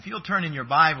If you'll turn in your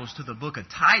Bibles to the book of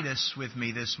Titus with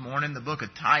me this morning, the book of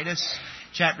Titus,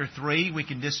 chapter 3. We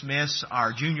can dismiss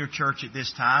our junior church at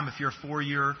this time. If you're 4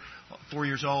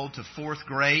 years old to fourth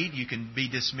grade, you can be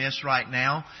dismissed right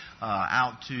now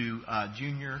out to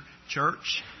junior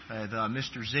church.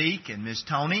 Mr. Zeke and Ms.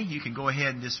 Tony, you can go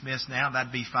ahead and dismiss now.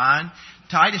 That'd be fine.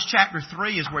 Titus chapter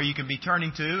 3 is where you can be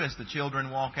turning to as the children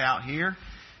walk out here.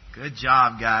 Good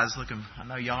job, guys. I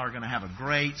know y'all are going to have a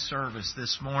great service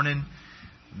this morning.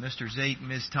 Mr. Zeke,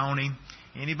 Ms. Tony,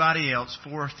 anybody else,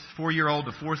 4-year-old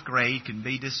to fourth grade can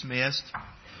be dismissed.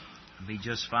 Be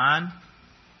just fine.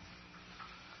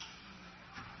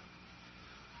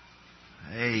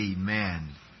 Amen.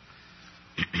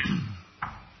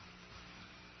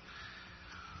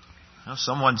 Well,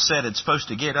 someone said it's supposed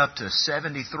to get up to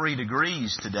 73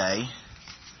 degrees today.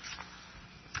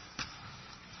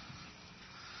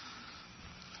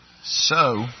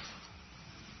 So,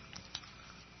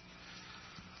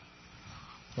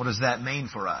 what does that mean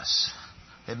for us?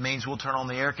 It means we'll turn on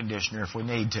the air conditioner if we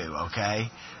need to, okay?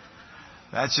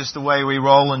 That's just the way we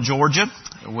roll in Georgia.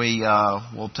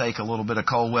 We'll take a little bit of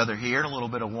cold weather here and a little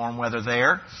bit of warm weather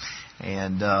there.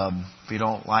 And if you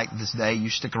don't like this day, you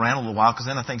stick around a little while, because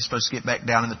then I think it's supposed to get back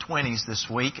down in the 20s this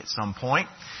week at some point.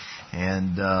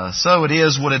 And so it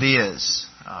is what it is.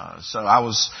 So I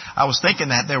was thinking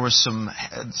that there was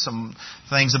some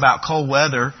things about cold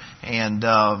weather and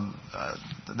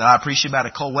that I appreciate about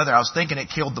a cold weather. I was thinking it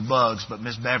killed the bugs, but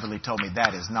Miss Beverly told me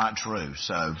that is not true.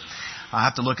 So I'll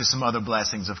have to look at some other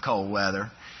blessings of cold weather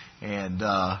and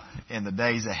in the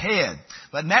days ahead.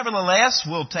 But nevertheless,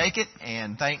 we'll take it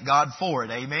and thank God for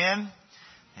it. Amen.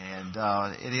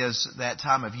 And it is that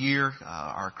time of year,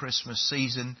 our Christmas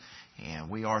season.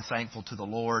 And we are thankful to the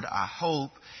Lord. I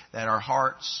hope that our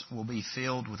hearts will be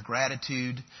filled with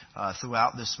gratitude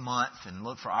throughout this month and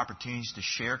look for opportunities to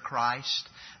share Christ,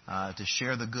 to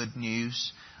share the good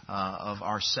news of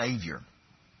our Savior.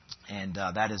 And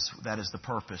that is the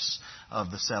purpose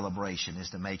of the celebration, is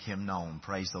to make Him known.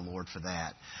 Praise the Lord for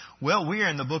that. Well, we are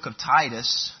in the book of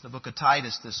Titus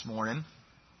this morning.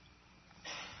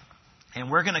 And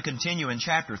we're going to continue in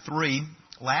chapter 3.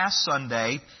 Last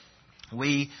Sunday,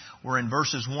 we were in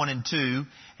verses 1 and 2,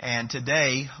 and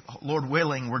today, Lord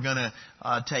willing, we're going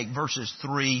to take verses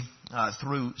 3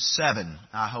 through 7.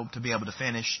 I hope to be able to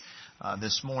finish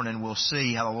this morning. We'll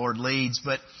see how the Lord leads,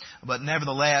 but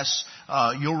nevertheless,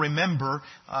 you'll remember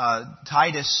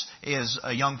Titus is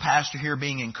a young pastor here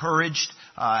being encouraged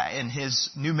in his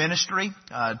new ministry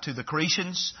to the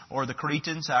Cretans, or the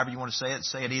Cretans, however you want to say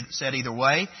it said either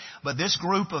way. But this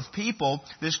group of people,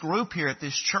 this group here at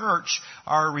this church,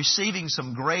 are receiving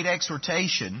some great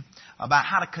exhortation about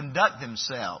how to conduct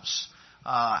themselves,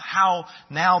 how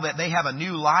now that they have a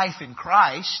new life in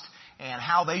Christ, and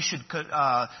how they should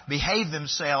behave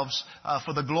themselves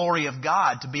for the glory of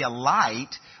God, to be a light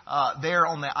there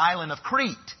on the island of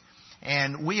Crete.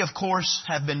 And we, of course,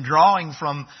 have been drawing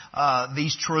from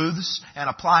these truths and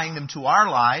applying them to our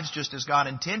lives, just as God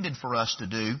intended for us to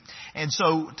do. And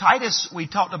so, Titus, we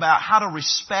talked about how to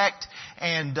respect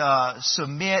and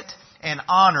submit and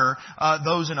honor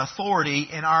those in authority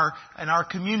in our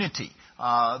community.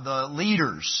 The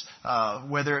leaders,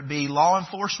 whether it be law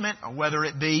enforcement or whether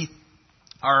it be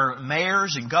our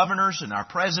mayors and governors and our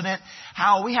president,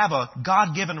 how we have a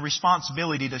God-given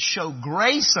responsibility to show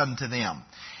grace unto them.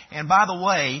 And by the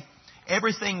way,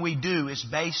 everything we do is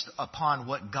based upon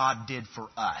what God did for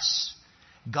us.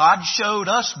 God showed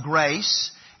us grace,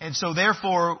 and so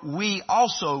therefore we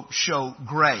also show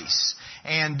grace.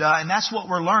 And that's what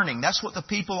we're learning. That's what the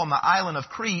people on the island of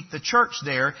Crete, the church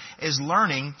there, is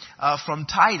learning from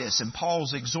Titus. And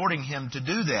Paul's exhorting him to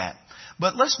do that.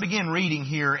 But let's begin reading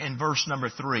here in verse number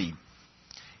 3.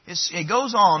 It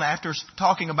goes on after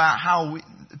talking about how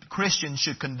Christians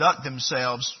should conduct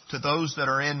themselves to those that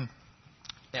are in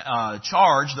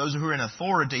charge, those who are in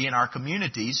authority in our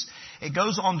communities. It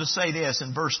goes on to say this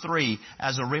in verse 3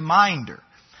 as a reminder.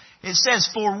 It says,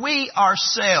 "For we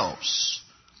ourselves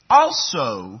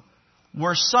also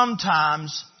were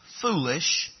sometimes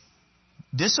foolish,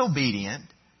 disobedient,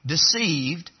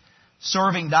 deceived,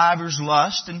 serving divers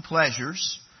lusts and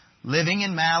pleasures, living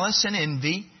in malice and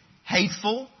envy,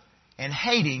 hateful, and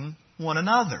hating one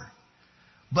another.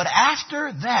 But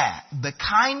after that, the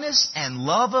kindness and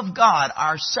love of God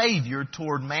our Savior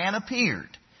toward man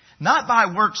appeared, not by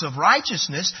works of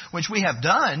righteousness which we have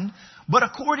done, but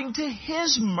according to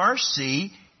His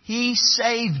mercy He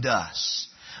saved us,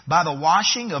 by the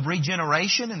washing of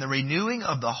regeneration and the renewing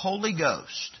of the Holy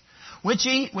Ghost, which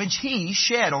He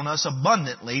shed on us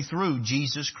abundantly through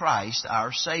Jesus Christ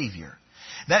our Savior,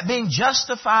 that being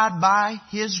justified by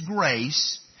His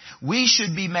grace, we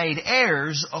should be made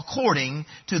heirs according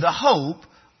to the hope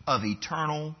of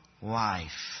eternal life.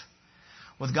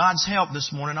 With God's help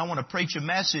this morning, I want to preach a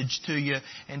message to you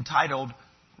entitled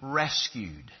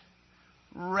Rescued.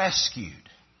 Rescued.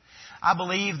 I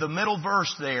believe the middle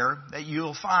verse there that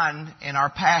you'll find in our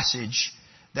passage,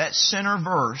 that center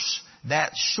verse,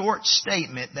 that short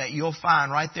statement that you'll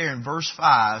find right there in verse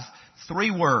 5,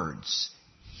 3 words.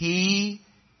 He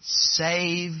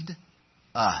saved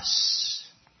us.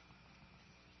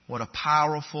 What a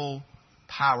powerful,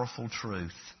 powerful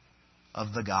truth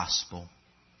of the gospel,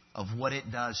 of what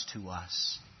it does to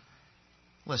us.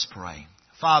 Let's pray.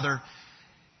 Father,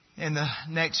 in the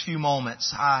next few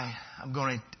moments, I'm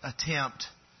going to attempt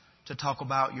to talk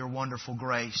about your wonderful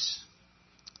grace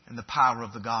and the power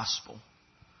of the gospel.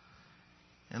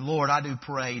 And Lord, I do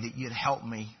pray that you'd help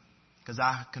me, because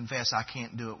I confess I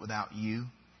can't do it without you.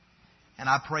 And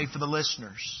I pray for the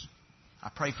listeners. I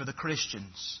pray for the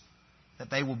Christians that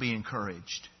they will be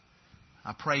encouraged.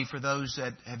 I pray for those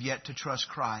that have yet to trust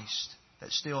Christ,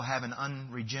 that still have an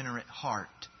unregenerate heart.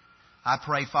 I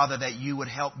pray, Father, that you would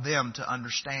help them to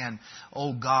understand,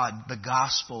 oh God, the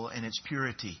gospel and its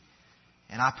purity.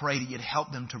 And I pray that you'd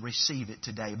help them to receive it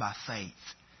today by faith.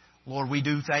 Lord, we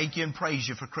do thank you and praise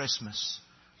you for Christmas.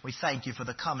 We thank you for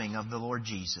the coming of the Lord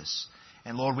Jesus.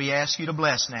 And Lord, we ask you to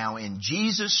bless now. In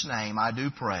Jesus' name I do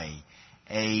pray.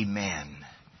 Amen.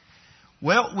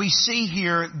 Well, we see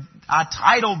here, I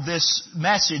titled this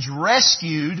message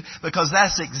Rescued, because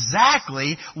that's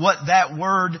exactly what that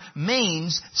word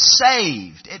means,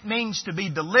 saved. It means to be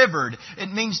delivered.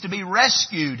 It means to be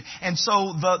rescued. And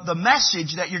so the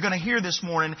message that you're going to hear this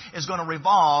morning is going to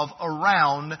revolve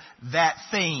around that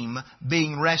theme,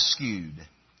 being rescued.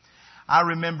 I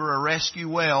remember a rescue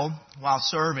well while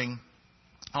serving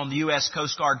on the U.S.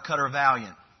 Coast Guard Cutter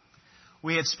Valiant.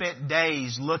 We had spent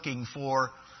days looking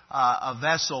for a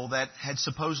vessel that had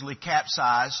supposedly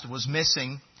capsized, was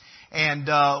missing, and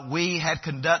we had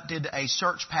conducted a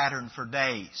search pattern for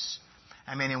days.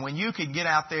 I mean, and when you could get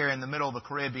out there in the middle of the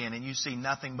Caribbean and you see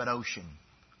nothing but ocean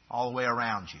all the way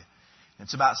around you.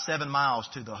 It's about 7 miles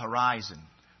to the horizon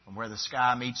from where the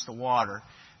sky meets the water.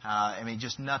 I mean,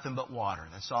 just nothing but water.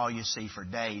 That's all you see for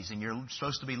days. And you're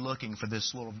supposed to be looking for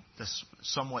this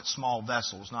somewhat small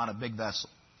vessel. It's not a big vessel.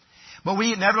 But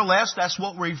nevertheless, that's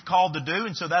what we've called to do,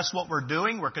 and so that's what we're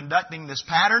doing. We're conducting this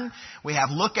pattern. We have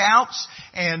lookouts,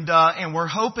 and we're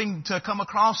hoping to come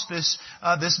across this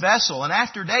vessel. And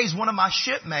after days, one of my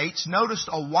shipmates noticed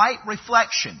a white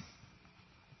reflection.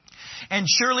 And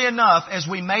surely enough, as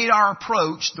we made our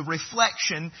approach, the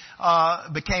reflection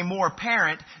became more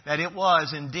apparent that it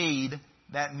was indeed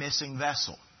that missing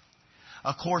vessel.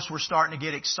 Of course, we're starting to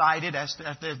get excited as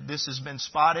this has been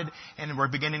spotted, and we're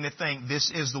beginning to think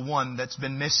this is the one that's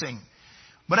been missing.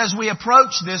 But as we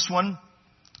approached this one,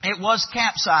 it was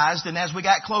capsized, and as we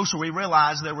got closer, we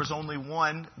realized there was only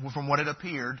one, from what it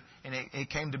appeared, and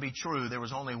it came to be true, there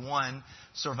was only one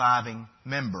surviving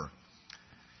member.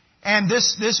 And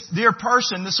this dear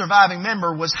person, the surviving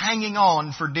member, was hanging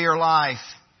on for dear life.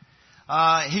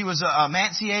 He was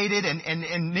emaciated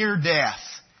and near death.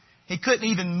 He couldn't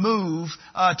even move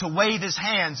to wave his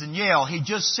hands and yell. He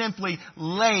just simply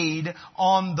laid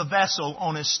on the vessel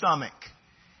on his stomach.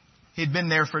 He'd been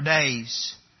there for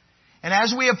days. And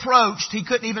as we approached, he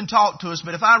couldn't even talk to us.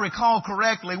 But if I recall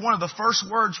correctly, one of the first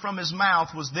words from his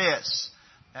mouth was this,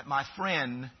 that my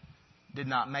friend did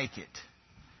not make it.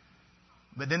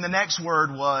 But then the next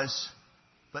word was,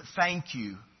 but thank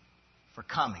you for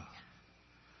coming.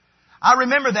 I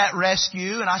remember that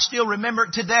rescue, and I still remember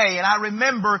it today. And I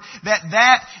remember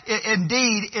that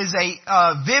indeed is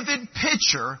a vivid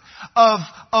picture of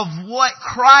what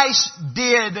Christ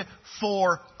did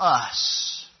for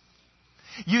us.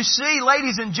 You see,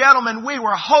 ladies and gentlemen, we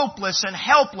were hopeless and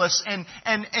helpless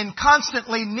and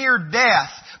constantly near death.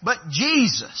 But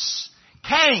Jesus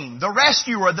came, the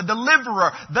rescuer, the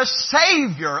deliverer, the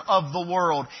Savior of the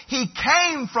world. He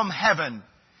came from heaven,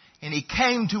 and He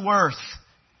came to earth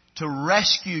to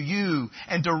rescue you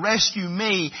and to rescue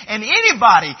me. And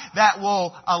anybody that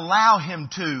will allow Him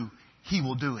to, He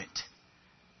will do it.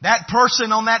 That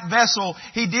person on that vessel,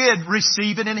 he did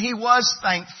receive it, and he was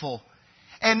thankful.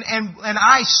 And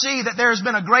I see that there has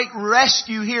been a great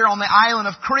rescue here on the island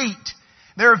of Crete.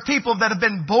 There are people that have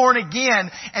been born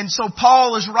again. And so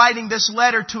Paul is writing this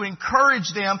letter to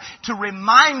encourage them, to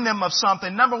remind them of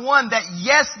something. Number one, that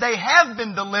yes, they have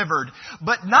been delivered,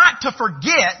 but not to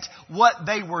forget what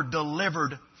they were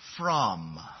delivered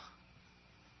from.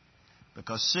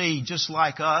 Because see, just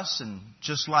like us and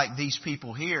just like these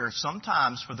people here,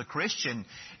 sometimes for the Christian,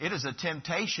 it is a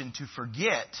temptation to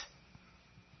forget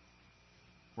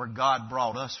where God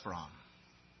brought us from.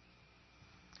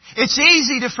 It's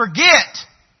easy to forget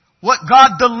what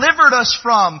God delivered us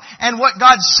from and what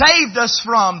God saved us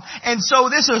from. And so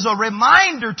this is a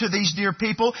reminder to these dear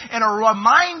people and a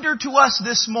reminder to us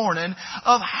this morning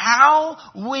of how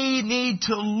we need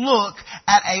to look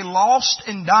at a lost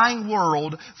and dying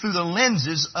world through the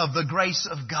lenses of the grace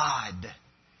of God.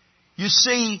 You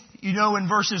see, in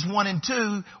verses 1 and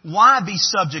 2, why be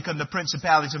subject unto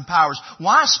principalities and powers?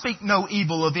 Why speak no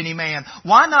evil of any man?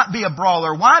 Why not be a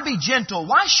brawler? Why be gentle?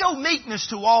 Why show meekness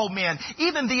to all men,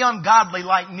 even the ungodly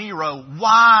like Nero?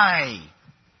 Why?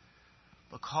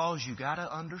 Because you got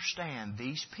to understand,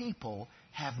 these people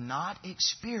have not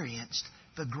experienced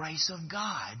the grace of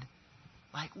God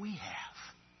like we have.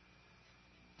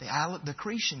 The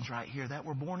Christians right here that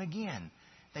were born again,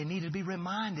 they need to be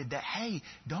reminded that, hey,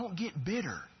 don't get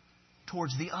bitter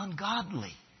towards the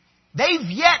ungodly. They've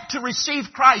yet to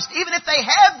receive Christ. Even if they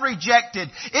have rejected,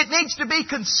 it needs to be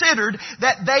considered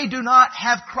that they do not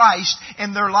have Christ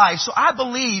in their life. So I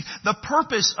believe the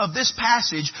purpose of this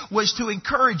passage was to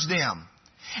encourage them.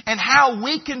 And how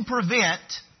we can prevent,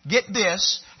 get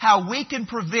this, how we can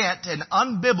prevent an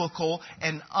unbiblical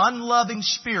and unloving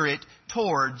spirit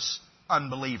towards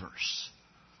unbelievers.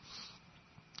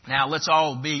 Now, let's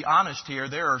all be honest here.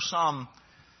 There is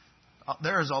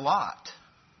a lot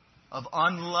of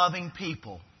unloving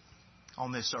people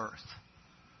on this earth.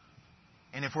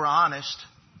 And if we're honest,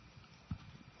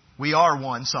 we are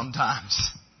one sometimes.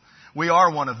 We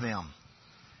are one of them.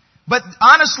 But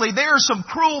honestly, there are some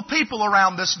cruel people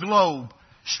around this globe,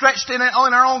 stretched in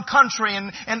our own country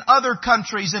and other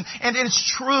countries. And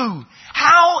it's true.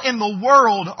 How in the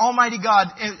world, Almighty God,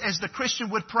 as the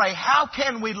Christian would pray, how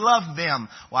can we love them?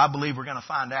 Well, I believe we're going to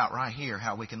find out right here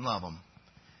how we can love them.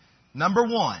 Number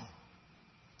one,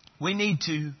 we need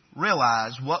to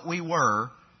realize what we were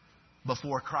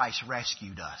before Christ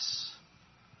rescued us.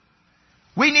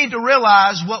 We need to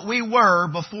realize what we were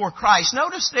before Christ.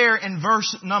 Notice there in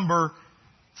verse number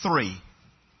 3.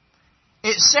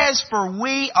 It says, for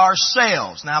we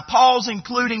ourselves. Now, Paul's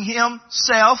including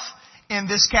himself in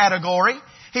this category.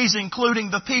 He's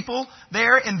including the people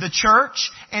there in the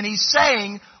church. And he's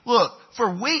saying, look,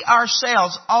 for we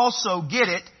ourselves also, get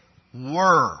it,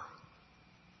 were.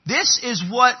 This is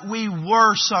what we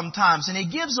were sometimes. And he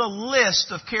gives a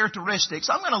list of characteristics.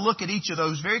 I'm going to look at each of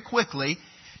those very quickly,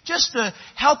 just to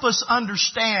help us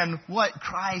understand what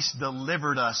Christ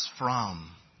delivered us from.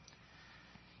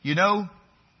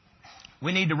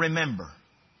 We need to remember.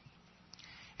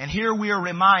 And here we are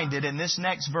reminded, in this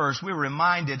next verse, we're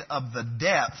reminded of the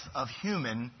depth of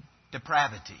human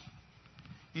depravity.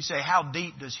 You say, how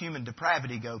deep does human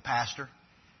depravity go, Pastor?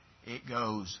 It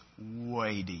goes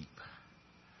way deep.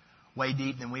 Way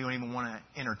deep than we don't even want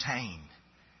to entertain.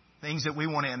 Things that we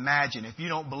want to imagine. If you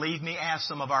don't believe me, ask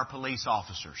some of our police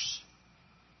officers.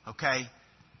 Okay?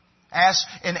 Ask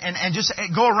and just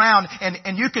go around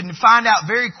and you can find out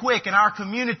very quick in our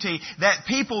community that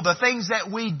people, the things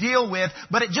that we deal with,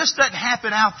 but it just doesn't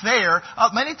happen out there.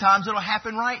 Many times it'll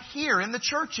happen right here in the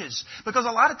churches. Because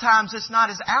a lot of times it's not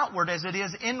as outward as it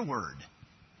is inward.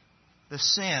 The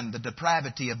sin, the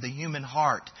depravity of the human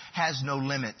heart has no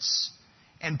limits.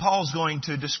 And Paul's going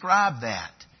to describe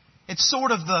that. It's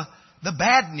sort of the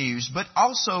bad news, but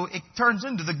also it turns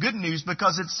into the good news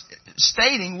because it's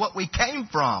stating what we came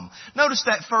from. Notice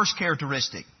that first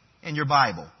characteristic in your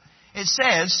Bible. It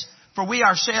says, for we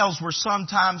ourselves were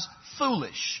sometimes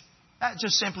foolish. That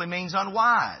just simply means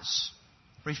unwise,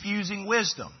 refusing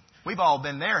wisdom. We've all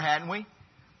been there, hadn't we?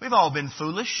 We've all been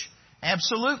foolish.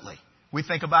 Absolutely. We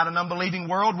think about an unbelieving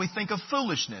world, we think of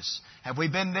foolishness. Have we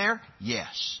been there?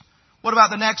 Yes. What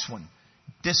about the next one?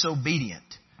 Disobedient.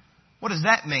 What does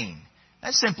that mean?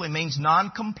 That simply means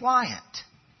non-compliant.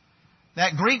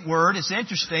 That Greek word is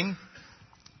interesting.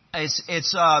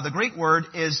 The Greek word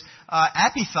is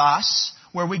apithos,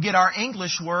 where we get our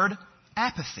English word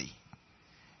apathy.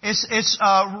 It's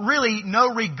really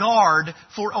no regard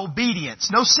for obedience,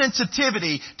 no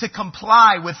sensitivity to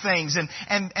comply with things.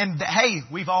 And hey,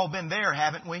 we've all been there,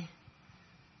 haven't we?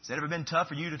 Has it ever been tough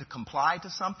for you to comply to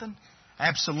something?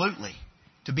 Absolutely.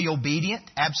 To be obedient?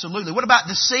 Absolutely. What about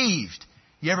deceived?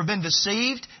 You ever been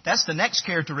deceived? That's the next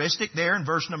characteristic there in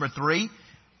verse number 3.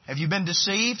 Have you been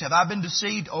deceived? Have I been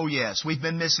deceived? Oh yes. We've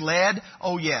been misled?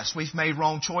 Oh yes. We've made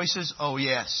wrong choices? Oh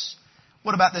yes.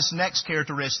 What about this next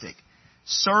characteristic?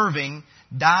 Serving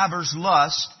divers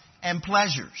lusts and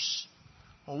pleasures.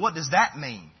 Well, what does that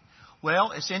mean?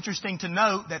 Well, it's interesting to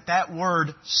note that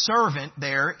word servant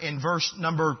there in verse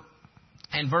number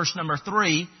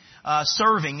 3,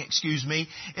 serving,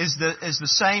 is the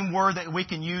same word that we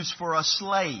can use for a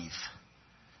slave.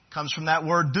 Comes from that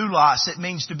word doulos. It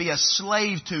means to be a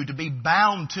slave to be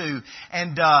bound to.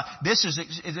 And this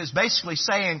is basically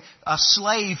saying a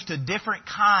slave to different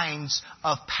kinds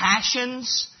of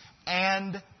passions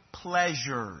and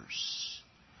pleasures.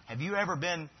 Have you ever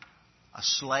been a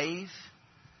slave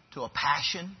to a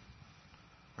passion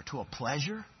or to a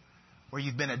pleasure where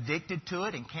you've been addicted to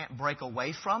it and can't break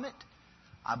away from it?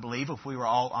 I believe if we were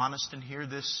all honest in here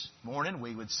this morning,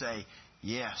 we would say,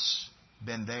 yes,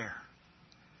 been there.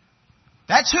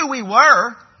 That's who we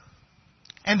were.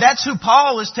 And that's who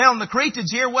Paul is telling the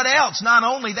Cretans here. What else? Not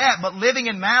only that, but living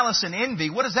in malice and envy.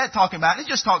 What is that talking about? It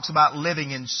just talks about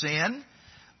living in sin.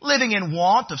 Living in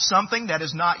want of something that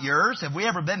is not yours. Have we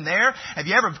ever been there? Have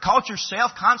you ever caught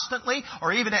yourself constantly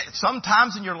or even at some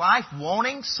times in your life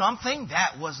wanting something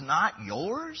that was not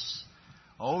yours?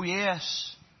 Oh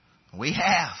yes, we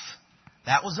have.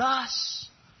 That was us.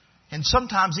 And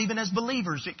sometimes even as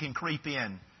believers it can creep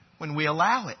in when we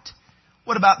allow it.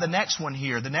 What about the next one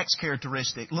here? The next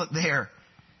characteristic. Look there.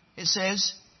 It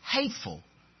says hateful.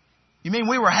 You mean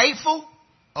we were hateful?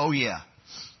 Oh yeah.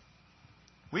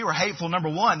 We were hateful, number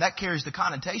one. That carries the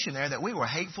connotation there that we were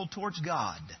hateful towards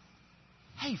God.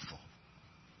 Hateful.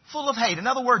 Full of hate. In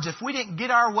other words, if we didn't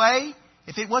get our way,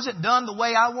 if it wasn't done the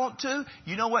way I want to,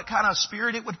 you know what kind of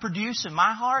spirit it would produce in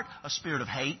my heart? A spirit of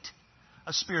hate.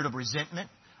 A spirit of resentment.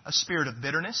 A spirit of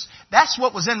bitterness. That's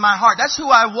what was in my heart. That's who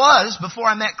I was before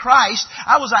I met Christ.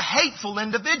 I was a hateful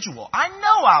individual. I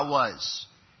know I was.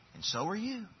 And so are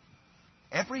you.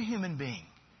 Every human being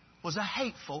was a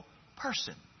hateful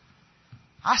person.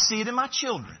 I see it in my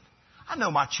children. I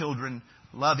know my children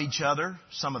love each other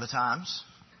some of the times.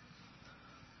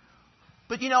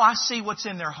 But I see what's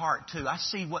in their heart too. I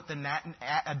see what the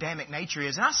Adamic nature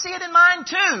is. And I see it in mine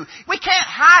too. We can't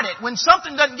hide it. When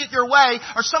something doesn't get your way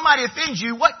or somebody offends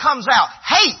you, what comes out?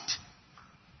 Hate.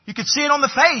 You can see it on the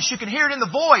face. You can hear it in the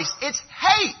voice. It's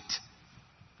hate.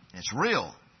 It's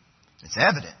real. It's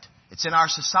evident. It's in our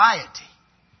society.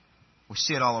 We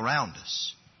see it all around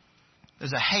us.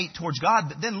 There's a hate towards God.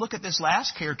 But then look at this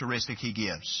last characteristic he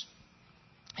gives.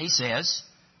 He says,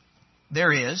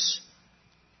 there is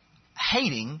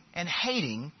hating and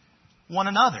hating one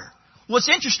another. Well, it's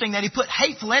interesting that he put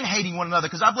hateful and hating one another,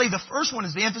 because I believe the first one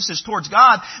is the emphasis towards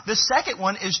God. The second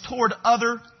one is toward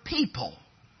other people.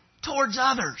 Towards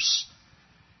others.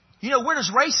 Where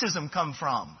does racism come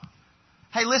from?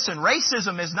 Hey, listen,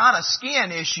 racism is not a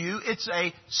skin issue. It's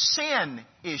a sin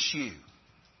issue.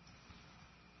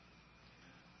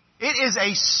 It is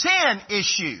a sin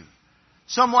issue.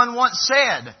 Someone once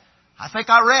said, I think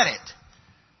I read it,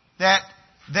 that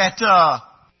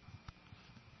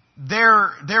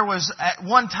there was at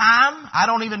one time, I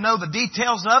don't even know the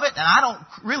details of it, and I don't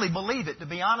really believe it, to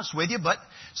be honest with you, but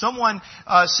someone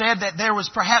said that there was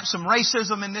perhaps some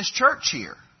racism in this church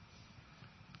here.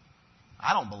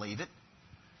 I don't believe it.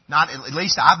 Not, at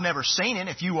least I've never seen it.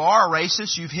 If you are a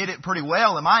racist, you've hit it pretty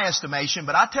well in my estimation.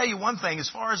 But I tell you one thing, as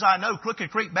far as I know, Crooked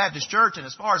Creek Baptist Church, and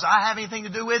as far as I have anything to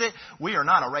do with it, we are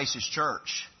not a racist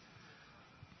church.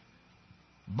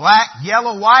 Black,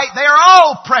 yellow, white, they are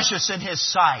all precious in His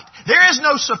sight. There is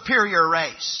no superior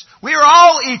race. We are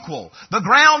all equal. The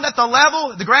ground at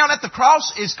the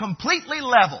cross is completely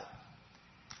level.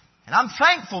 And I'm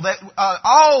thankful that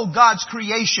all God's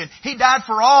creation, He died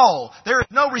for all. There is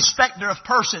no respecter of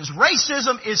persons.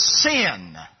 Racism is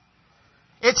sin.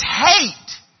 It's hate.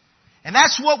 And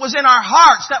that's what was in our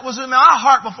hearts. That was in my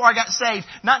heart before I got saved.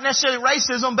 Not necessarily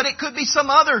racism, but it could be some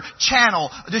other channel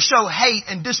to show hate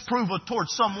and disapproval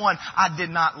towards someone I did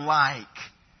not like.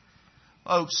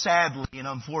 Oh, sadly and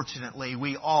unfortunately,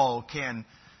 we all can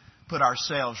put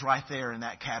ourselves right there in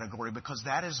that category, because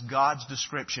that is God's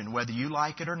description, whether you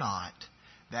like it or not.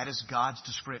 That is God's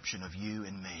description of you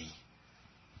and me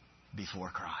before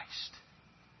Christ.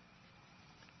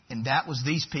 And that was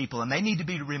these people, and they need to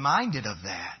be reminded of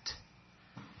that.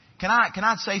 Can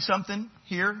I say something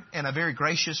here in a very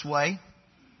gracious way?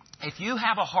 If you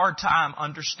have a hard time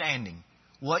understanding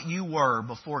what you were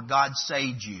before God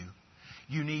saved you,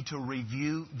 you need to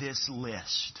review this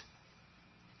list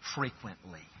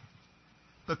frequently.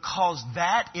 Because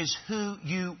that is who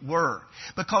you were.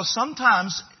 Because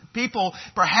sometimes people,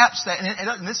 perhaps,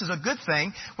 and this is a good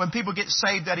thing, when people get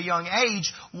saved at a young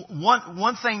age,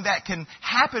 one thing that can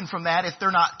happen from that, if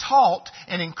they're not taught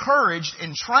and encouraged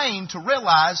and trained to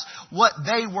realize what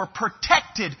they were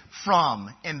protected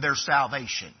from in their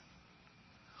salvation.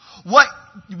 What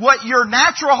your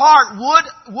natural heart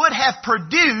would have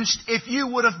produced if you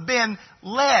would have been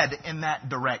led in that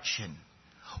direction.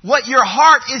 What your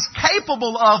heart is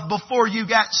capable of before you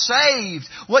got saved,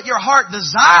 what your heart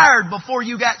desired before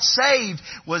you got saved,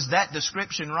 was that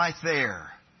description right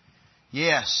there.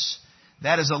 Yes,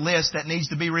 that is a list that needs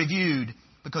to be reviewed,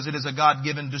 because it is a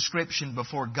God-given description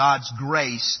before God's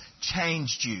grace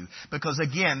changed you. Because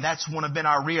again, that's one of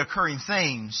our reoccurring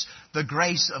themes. The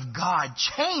grace of God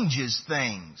changes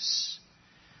things.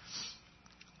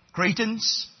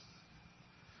 Cretans,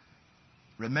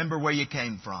 remember where you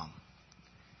came from.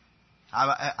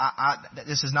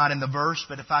 This is not in the verse,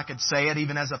 but if I could say it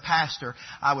even as a pastor,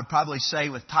 I would probably say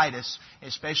with Titus,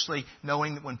 especially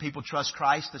knowing that when people trust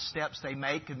Christ, the steps they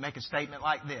make could make a statement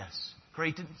like this.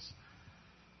 Cretans,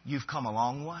 you've come a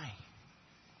long way.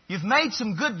 You've made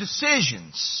some good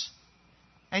decisions.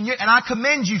 And I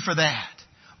commend you for that.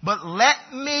 But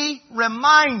let me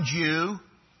remind you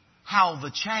how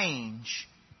the change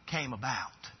came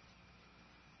about.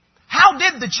 How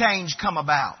did the change come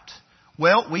about?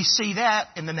 Well, we see that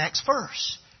in the next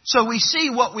verse. So we see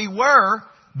what we were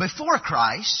before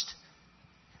Christ,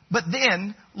 but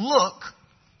then look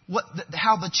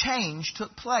how the change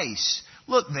took place.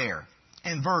 Look there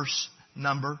in verse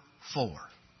number 4.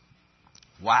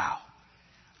 Wow.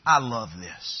 I love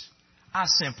this. I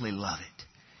simply love it.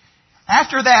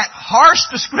 After that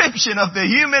harsh description of the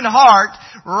human heart,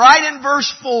 right in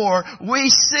verse 4, we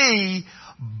see,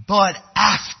 but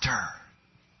after.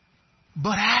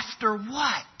 But after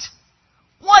what?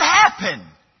 What happened?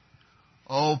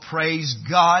 Oh, praise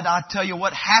God. I tell you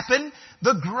what happened.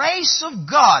 The grace of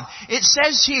God. It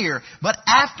says here, but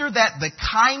after that the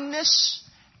kindness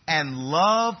and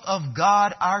love of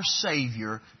God our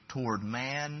Savior toward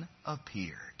man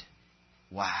appeared.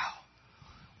 Wow.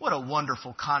 What a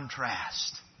wonderful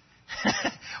contrast.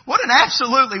 What an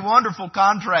absolutely wonderful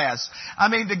contrast. I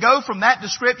mean, to go from that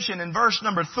description in verse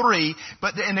number 3,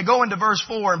 and to go into verse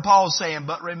 4 and Paul's saying,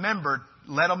 but remember,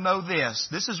 let them know this.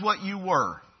 This is what you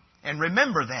were. And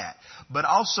remember that. But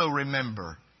also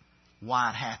remember why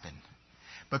it happened.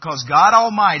 Because God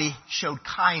Almighty showed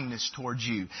kindness towards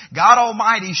you. God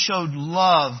Almighty showed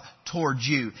love towards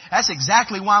you. That's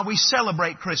exactly why we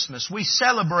celebrate Christmas. We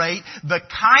celebrate the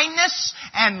kindness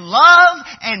and love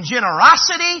and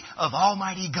generosity of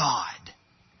Almighty God.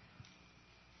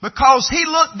 Because He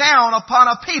looked down upon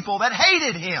a people that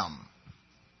hated Him.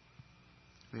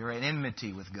 We were at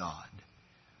enmity with God.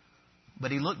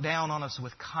 But He looked down on us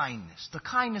with kindness. The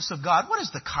kindness of God. What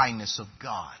is the kindness of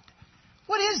God?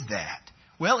 What is that?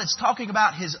 Well, it's talking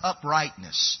about His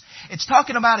uprightness. It's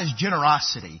talking about His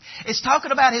generosity. It's talking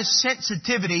about His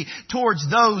sensitivity towards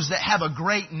those that have a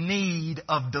great need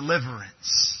of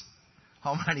deliverance.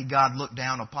 Almighty God looked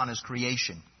down upon His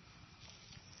creation,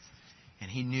 and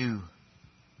He knew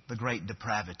the great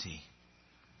depravity,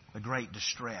 the great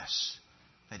distress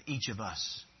that each of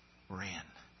us were in.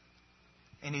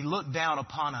 And He looked down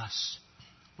upon us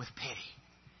with pity.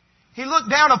 He looked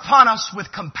down upon us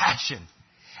with compassion.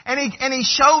 And he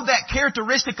showed that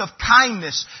characteristic of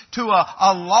kindness to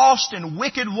a lost and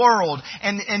wicked world.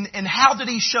 And how did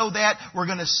He show that? We're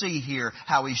going to see here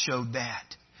how He showed that.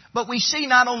 But we see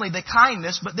not only the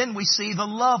kindness, but then we see the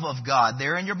love of God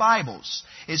there in your Bibles.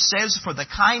 It says for the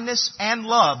kindness and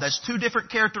love. That's two different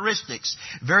characteristics.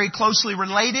 Very closely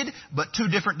related, but two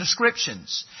different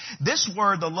descriptions. This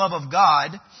word, the love of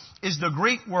God, is the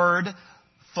Greek word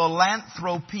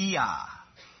philanthropia,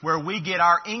 where we get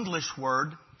our English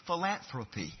word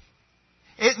philanthropy.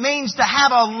 It means to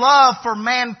have a love for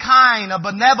mankind, a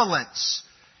benevolence.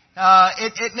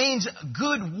 It means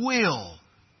goodwill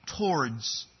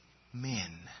towards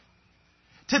men.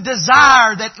 To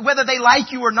desire that whether they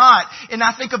like you or not, and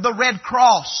I think of the Red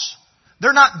Cross.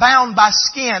 They're not bound by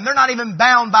skin. They're not even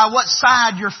bound by what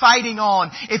side you're fighting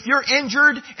on. If you're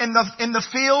injured in the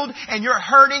field and you're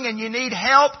hurting and you need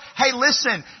help, hey,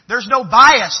 listen, there's no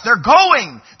bias. They're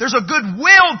going. There's a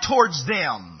goodwill towards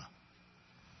them.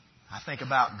 I think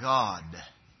about God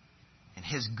and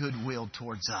His goodwill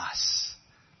towards us.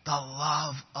 The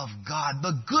love of God.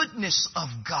 The goodness of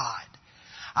God.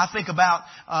 I think about,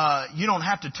 you don't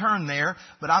have to turn there,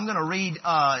 but I'm going to read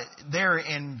there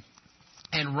in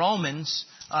Romans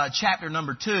chapter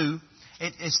number 2.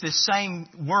 It's this same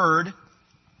word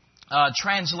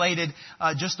translated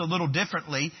just a little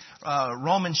differently.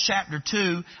 Romans chapter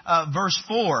 2 verse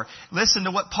 4. Listen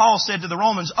to what Paul said to the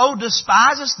Romans. Oh,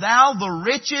 despisest thou the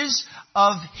riches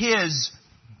of His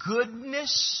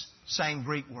goodness? Same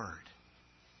Greek word.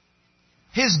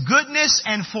 His goodness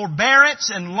and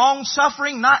forbearance and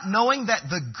long-suffering, not knowing that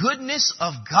the goodness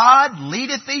of God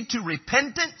leadeth thee to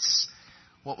repentance.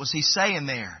 What was he saying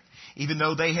there? Even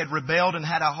though they had rebelled and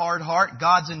had a hard heart,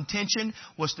 God's intention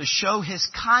was to show His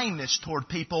kindness toward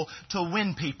people to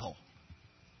win people.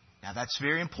 Now that's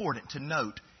very important to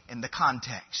note in the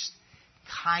context.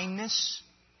 Kindness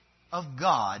of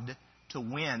God to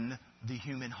win the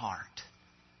human heart.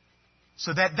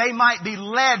 so that they might be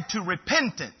led to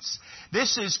repentance.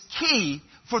 This is key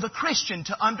for the Christian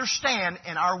to understand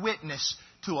in our witness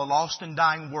to a lost and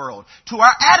dying world. To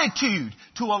our attitude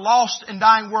to a lost and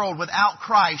dying world without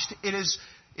Christ, it is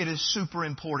super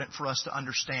important for us to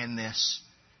understand this,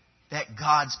 that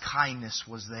God's kindness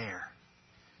was there.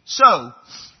 So,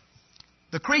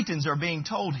 the Cretans are being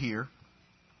told here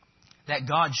that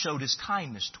God showed His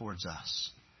kindness towards us.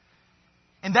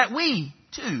 And that we,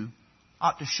 too,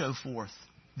 ought to show forth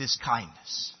this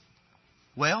kindness.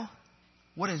 Well,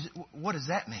 what does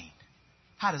that mean?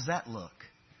 How does that look?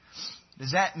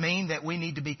 Does that mean that we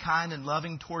need to be kind and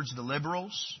loving towards the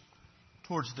liberals,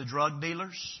 towards the drug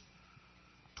dealers,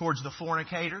 towards the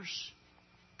fornicators,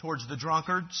 towards the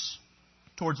drunkards,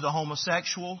 towards the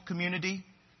homosexual community,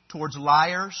 towards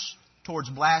liars, towards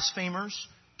blasphemers,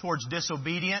 towards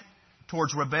disobedient,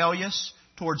 towards rebellious,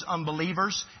 towards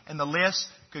unbelievers, and the list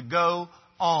could go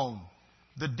on.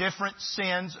 The different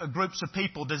sins of groups of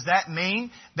people. Does that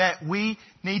mean that we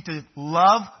need to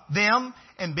love them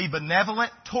and be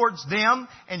benevolent towards them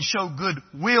and show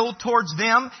goodwill towards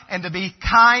them and to be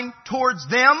kind towards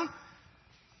them?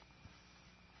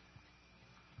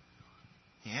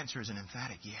 The answer is an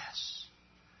emphatic yes.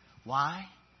 Why?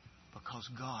 Because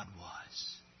God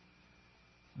was.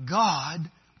 God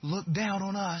looked down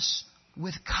on us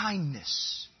with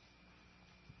kindness.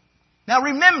 Now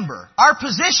remember, our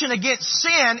position against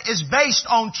sin is based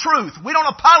on truth. We don't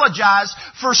apologize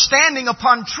for standing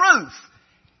upon truth.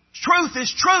 Truth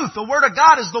is truth. The Word of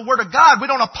God is the Word of God. We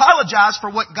don't apologize for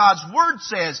what God's Word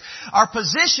says. Our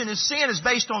position as sin is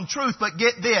based on truth, but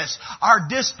get this. Our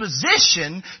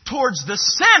disposition towards the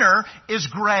sinner is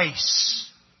grace.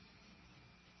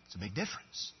 It's a big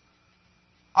difference.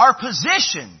 Our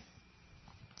position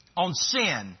on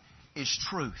sin is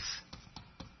truth.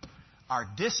 Our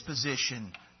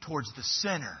disposition towards the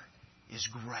sinner is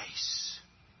grace.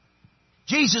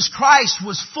 Jesus Christ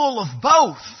was full of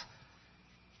both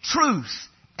truth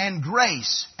and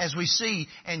grace, as we see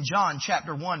in John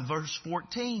chapter 1, verse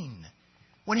 14.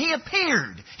 When He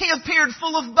appeared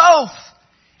full of both.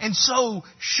 And so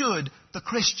should the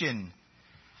Christian.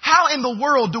 How in the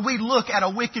world do we look at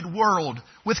a wicked world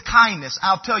with kindness?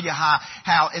 I'll tell you how.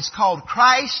 It's called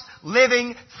Christ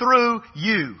living through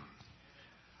you.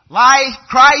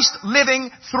 Christ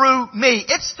living through me.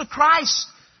 It's the Christ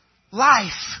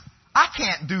life. I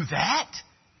can't do that.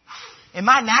 In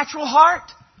my natural heart,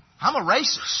 I'm a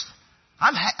racist.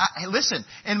 Listen,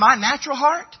 in my natural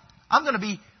heart, I'm going to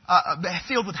be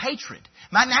filled with hatred.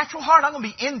 My natural heart, I'm going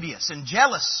to be envious and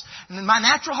jealous. And in my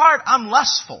natural heart, I'm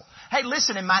lustful. Hey,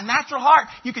 listen, in my natural heart,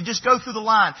 you could just go through the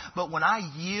line. But when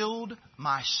I yield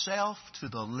myself to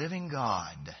the living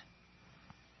God,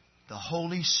 the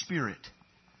Holy Spirit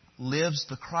lives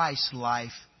the Christ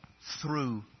life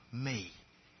through me.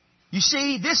 You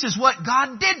see, this is what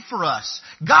God did for us.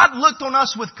 God looked on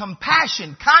us with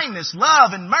compassion, kindness,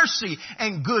 love, and mercy,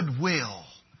 and goodwill.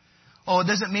 Oh, it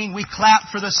doesn't mean we clap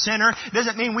for the sinner. It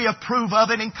doesn't mean we approve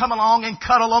of it and come along and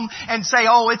cuddle them and say,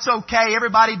 oh, it's okay,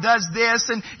 everybody does this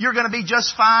and you're going to be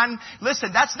just fine.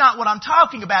 Listen, that's not what I'm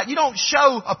talking about. You don't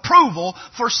show approval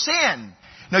for sin.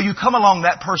 No, you come along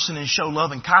that person and show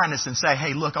love and kindness and say,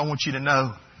 hey, look, I want you to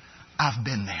know I've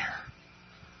been there.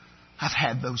 I've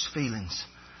had those feelings.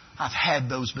 I've had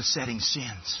those besetting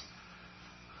sins.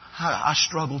 I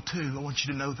struggle too. I want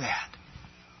you to know that.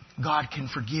 God can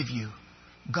forgive you.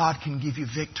 God can give you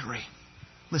victory.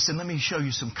 Listen, let me show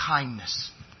you some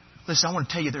kindness. Listen, I want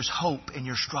to tell you there's hope in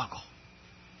your struggle.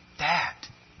 That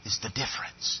is the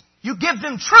difference. You give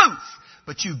them truth,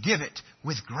 but you give it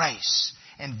with grace.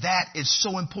 And that is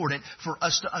so important for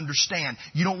us to understand.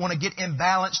 You don't want to get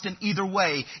imbalanced in either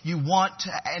way. You want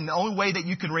to, and the only way that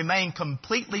you can remain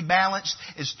completely balanced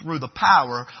is through the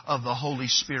power of the Holy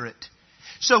Spirit.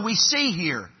 So we see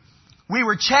here, we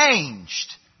were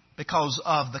changed because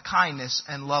of the kindness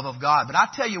and love of God. But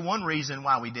I'll tell you one reason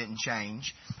why we didn't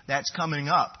change. That's coming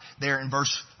up there in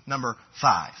verse number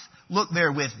 5. Look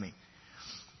there with me.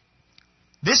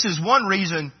 This is one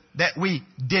reason that we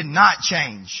did not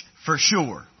change for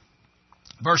sure.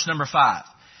 Verse number 5.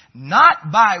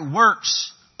 Not by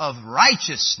works of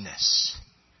righteousness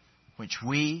which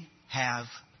we have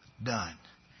done.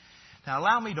 Now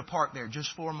allow me to park there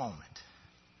just for a moment.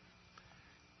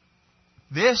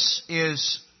 This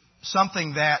is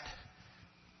something that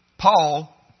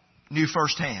Paul knew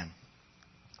firsthand.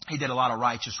 He did a lot of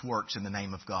righteous works in the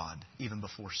name of God, even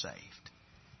before saved,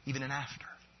 even and after.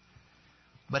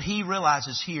 But he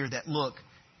realizes here that, look,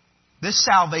 this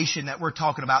salvation that we're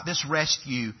talking about, this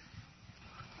rescue,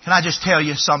 can I just tell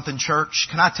you something, church?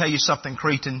 Can I tell you something,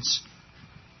 Cretans?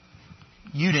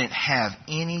 You didn't have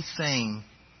anything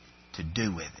to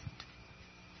do with it.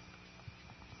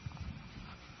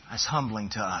 That's humbling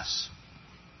to us.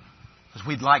 Because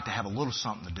we'd like to have a little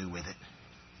something to do with it.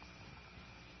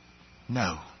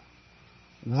 No.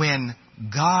 When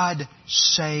God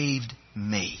saved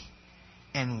me,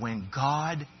 and when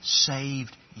God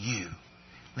saved you,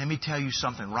 let me tell you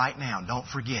something right now. Don't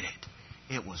forget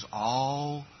it. It was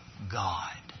all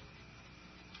God.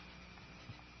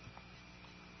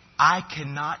 I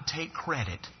cannot take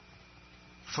credit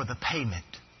for the payment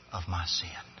of my sin.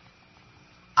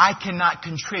 I cannot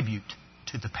contribute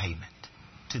to the payment,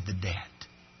 to the debt.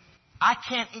 I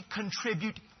can't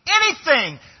contribute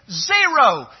anything.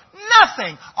 Zero.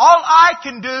 Nothing. All I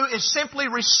can do is simply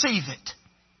receive it.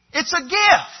 It's a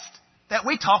gift that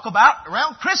we talk about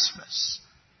around Christmas.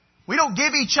 We don't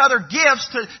give each other gifts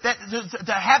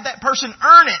to have that person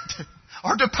earn it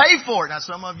or to pay for it. Now,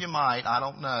 some of you might. I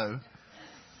don't know.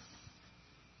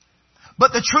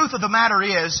 But the truth of the matter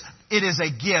is, it is a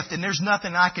gift, and there's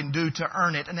nothing I can do to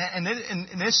earn it. And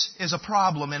this is a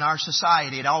problem in our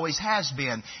society. It always has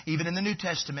been, even in the New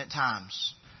Testament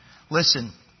times.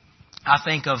 Listen, I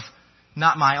think of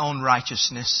not my own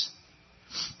righteousness.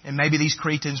 And maybe these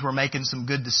Cretans were making some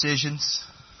good decisions.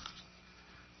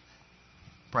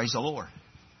 Praise the Lord.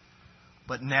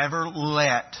 But never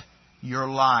let your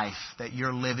life that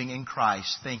you're living in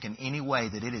Christ think in any way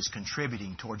that it is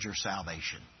contributing towards your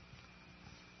salvation.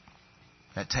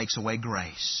 That takes away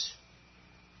grace.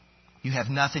 You have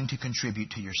nothing to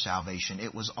contribute to your salvation.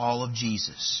 It was all of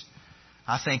Jesus.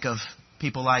 I think of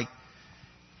people like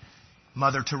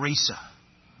Mother Teresa,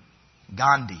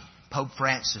 Gandhi, Pope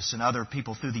Francis, and other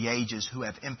people through the ages who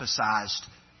have emphasized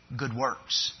good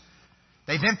works.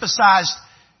 They've emphasized,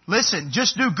 listen,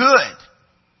 just do good.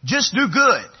 Just do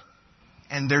good.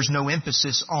 And there's no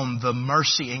emphasis on the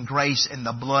mercy and grace and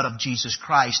the blood of Jesus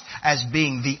Christ as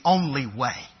being the only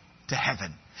way to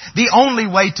heaven. The only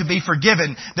way to be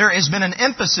forgiven. There has been an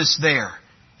emphasis there.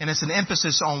 And it's an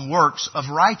emphasis on works of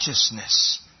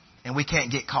righteousness. And we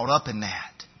can't get caught up in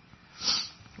that.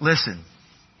 Listen.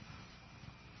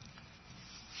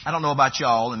 I don't know about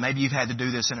y'all, and maybe you've had to do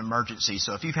this in an emergency.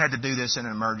 So if you've had to do this in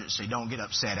an emergency, don't get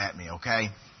upset at me, okay?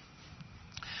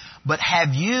 But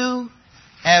have you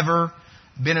ever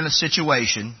been in a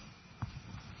situation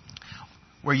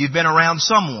where you've been around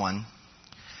someone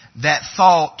that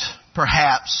thought,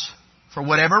 perhaps, for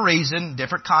whatever reason,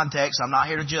 different context, I'm not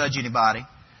here to judge anybody,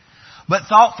 but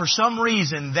thought for some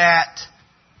reason that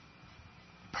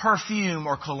perfume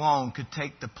or cologne could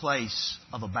take the place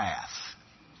of a bath?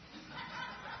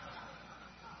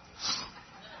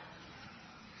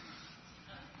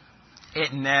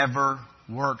 It never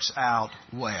works out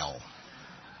well.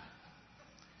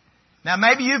 Now,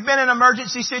 maybe you've been in an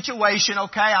emergency situation.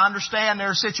 Okay, I understand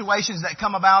there are situations that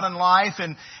come about in life,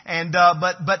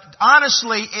 but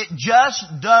honestly, it just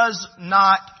does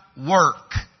not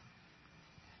work.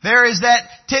 There is that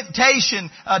temptation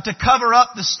to cover up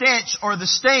the stench or the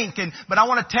stink, but I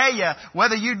want to tell you,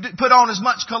 whether you put on as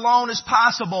much cologne as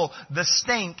possible, the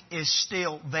stink is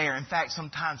still there. In fact,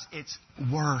 sometimes it's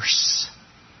worse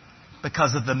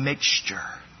because of the mixture.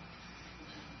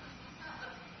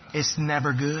 It's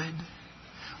never good.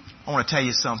 I want to tell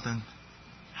you something.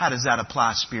 How does that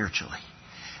apply spiritually?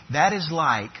 That is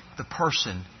like the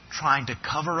person trying to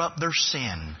cover up their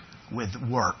sin with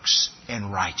works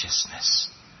and righteousness.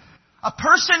 A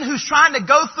person who's trying to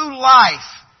go through life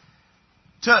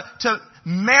to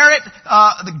merit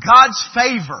God's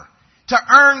favor, to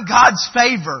earn God's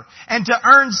favor, and to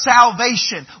earn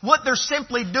salvation. What they're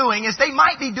simply doing is they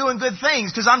might be doing good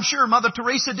things, because I'm sure Mother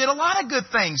Teresa did a lot of good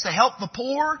things to help the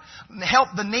poor, help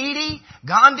the needy.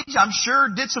 Gandhi, I'm sure,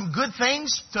 did some good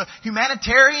things to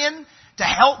humanitarian, to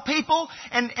help people.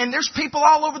 And there's people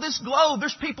all over this globe.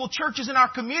 There's people, churches in our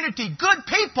community, good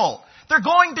people. They're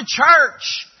going to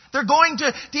church. They're going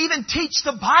to even teach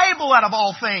the Bible out of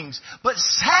all things. But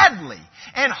sadly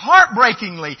and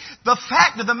heartbreakingly, the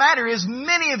fact of the matter is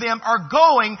many of them are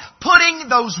putting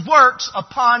those works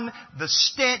upon the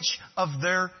stench of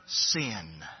their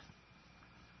sin.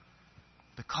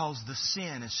 Because the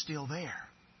sin is still there.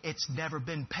 It's never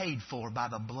been paid for by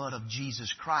the blood of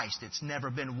Jesus Christ. It's never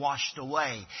been washed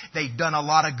away. They've done a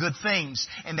lot of good things,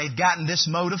 and they've gotten this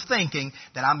mode of thinking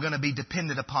that I'm going to be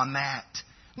dependent upon that.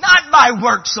 Not by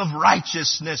works of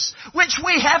righteousness, which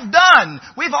we have done.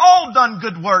 We've all done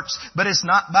good works, but it's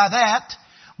not by that.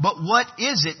 But what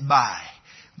is it by?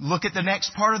 Look at the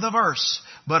next part of the verse.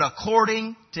 But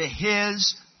according to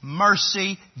His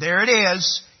mercy, there it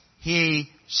is, He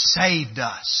saved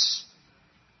us.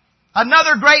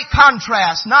 Another great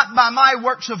contrast, not by my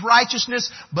works of righteousness,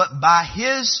 but by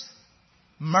His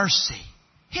mercy,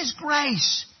 His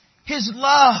grace, His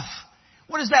love.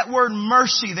 What does that word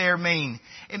mercy there mean?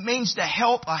 It means to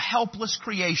help a helpless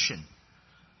creation.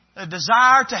 A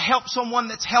desire to help someone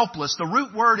that's helpless. The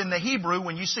root word in the Hebrew,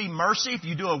 when you see mercy, if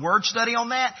you do a word study on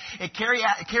that, it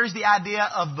carries the idea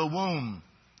of the womb.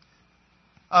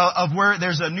 Of where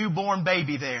there's a newborn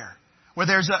baby there. Where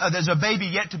there's a baby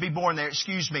yet to be born there,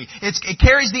 It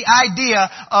carries the idea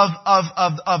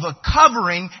of a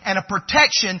covering and a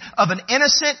protection of an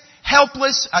innocent,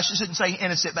 helpless, I shouldn't say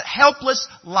innocent, but helpless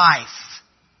life.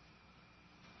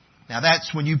 Now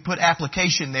that's when you put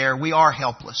application there, we are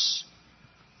helpless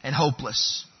and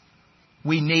hopeless.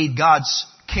 We need God's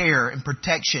care and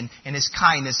protection and His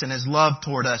kindness and His love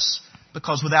toward us,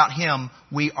 because without Him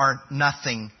we are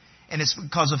nothing. And it's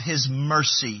because of His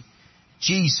mercy.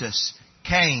 Jesus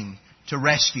came to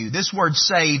rescue. This word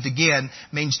saved, again,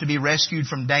 means to be rescued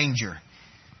from danger.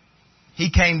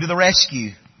 He came to the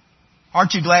rescue.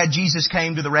 Aren't you glad Jesus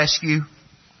came to the rescue?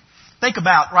 Think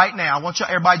about right now. I want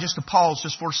everybody just to pause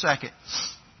just for a second.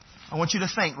 I want you to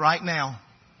think right now.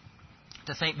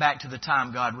 To think back to the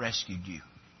time God rescued you.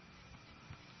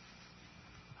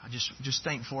 Just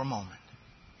think for a moment.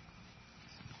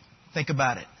 Think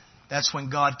about it. That's when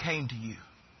God came to you.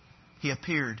 He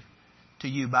appeared to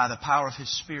you by the power of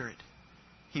His Spirit.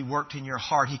 He worked in your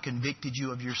heart. He convicted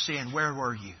you of your sin. Where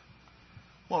were you?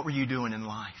 What were you doing in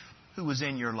life? Who was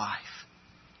in your life?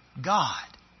 God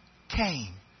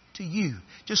came to you.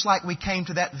 Just like we came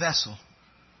to that vessel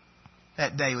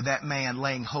that day with that man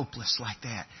laying hopeless like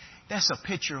that. That's a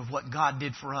picture of what God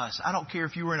did for us. I don't care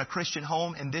if you were in a Christian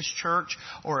home in this church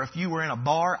or if you were in a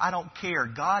bar. I don't care.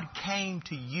 God came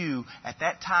to you at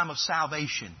that time of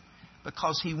salvation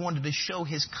because He wanted to show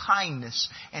His kindness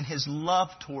and His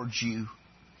love towards you.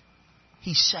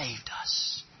 He saved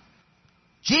us.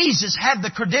 Jesus had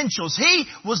the credentials. He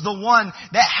was the one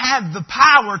that had the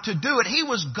power to do it. He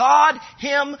was God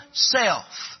Himself.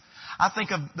 I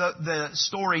think of the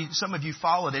story, some of you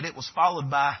followed it. It was followed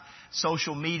by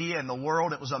social media and the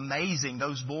world. It was amazing.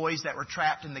 Those boys that were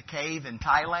trapped in the cave in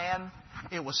Thailand.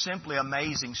 It was simply an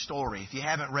amazing story. If you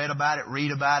haven't read about it,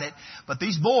 read about it. But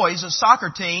these boys, a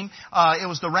soccer team, it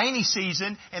was the rainy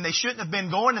season and they shouldn't have been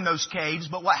going in those caves.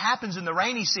 But what happens in the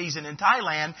rainy season in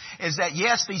Thailand is that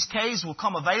yes, these caves will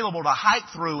come available to hike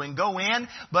through and go in.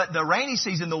 But the rainy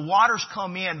season, the waters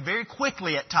come in very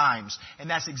quickly at times. And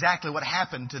that's exactly what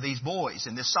happened to these boys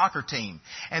and this soccer team.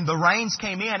 And the rains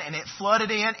came in and it flooded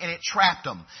in and it trapped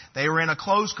them. They were in a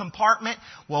closed compartment.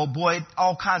 Well, boy,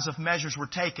 all kinds of measures were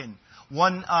taken.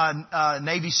 One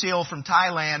Navy SEAL from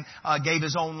Thailand gave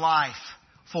his own life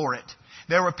for it.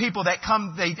 There were people that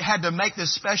they had to make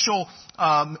this special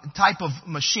type of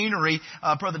machinery.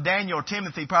 Brother Daniel or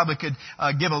Timothy probably could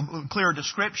give a clearer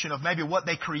description of maybe what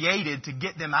they created to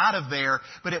get them out of there.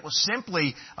 But it was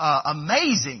simply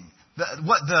amazing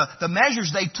the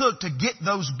measures they took to get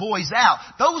those boys out.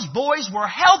 Those boys were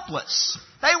helpless.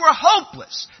 They were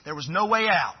hopeless. There was no way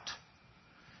out.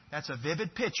 That's a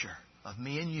vivid picture of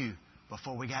me and you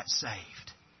before we got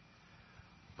saved.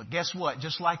 But guess what?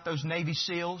 Just like those Navy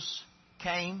SEALs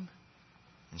came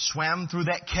and swam through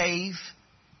that cave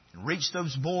and reached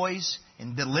those boys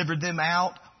and delivered them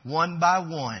out one by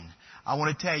one, I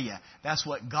want to tell you, that's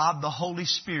what God the Holy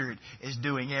Spirit is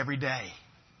doing every day.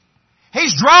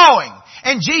 He's drawing.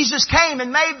 And Jesus came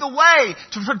and made the way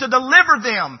to deliver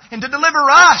them and to deliver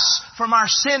us from our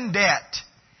sin debt.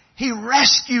 He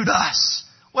rescued us.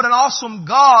 What an awesome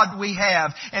God we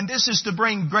have. And this is to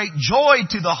bring great joy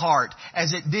to the heart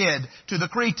as it did to the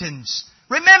Cretans.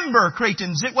 Remember,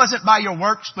 Cretans, it wasn't by your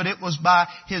works, but it was by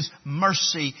His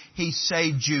mercy He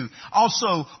saved you.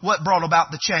 Also, what brought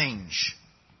about the change?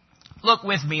 Look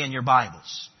with me in your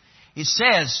Bibles. It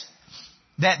says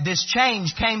that this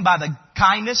change came by the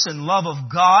kindness and love of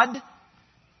God.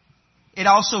 It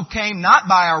also came not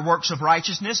by our works of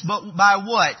righteousness, but by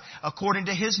what? According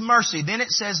to His mercy. Then it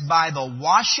says by the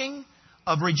washing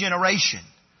of regeneration.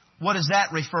 What is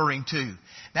that referring to?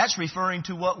 That's referring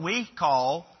to what we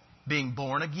call being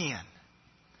born again.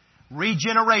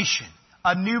 Regeneration.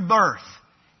 A new birth.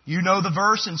 You know the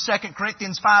verse in 2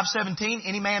 Corinthians 5:17.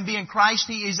 Any man be in Christ,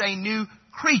 he is a new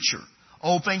creature.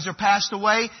 Old things are passed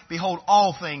away. Behold,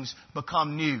 all things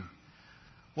become new.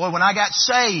 Boy, when I got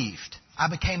saved, I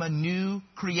became a new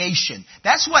creation.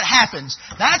 That's what happens.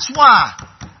 That's why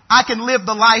I can live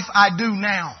the life I do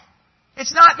now.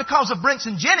 It's not because of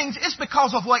Brinson Jennings. It's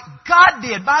because of what God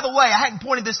did. By the way, I hadn't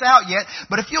pointed this out yet,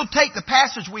 but if you'll take the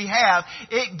passage we have,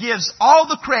 it gives all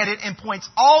the credit and points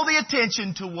all the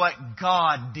attention to what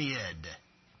God did.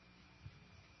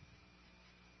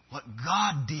 What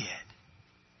God did.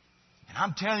 And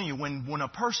I'm telling you, when a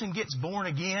person gets born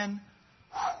again,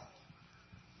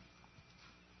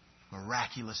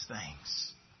 Miraculous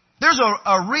things. There's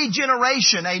a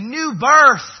regeneration, a new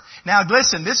birth. Now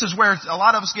listen, this is where a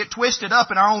lot of us get twisted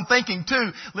up in our own thinking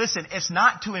too. Listen, it's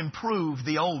not to improve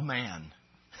the old man.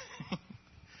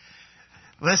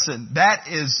 Listen, that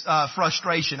is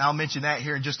frustration. I'll mention that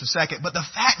here in just a second. But the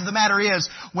fact of the matter is,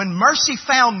 when mercy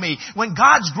found me, when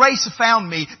God's grace found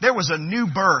me, there was a new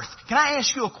birth. Can I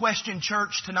ask you a question,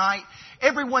 church, tonight?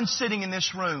 Everyone sitting in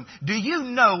this room, do you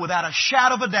know without a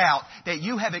shadow of a doubt that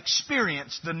you have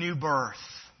experienced the new birth?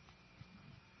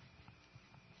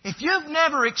 If you've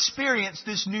never experienced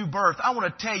this new birth, I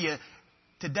want to tell you,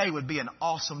 today would be an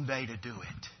awesome day to do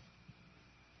it.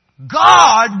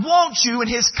 God wants you in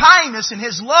His kindness and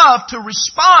His love to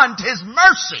respond to His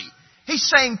mercy. He's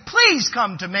saying, please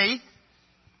come to me.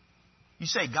 You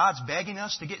say, God's begging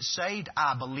us to get saved?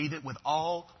 I believe it with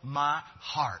all my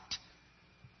heart.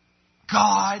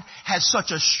 God has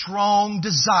such a strong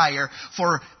desire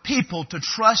for people to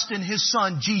trust in His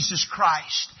Son, Jesus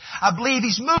Christ. I believe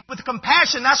He's moved with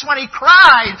compassion. That's when He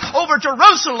cried over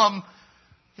Jerusalem.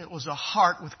 It was a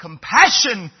heart with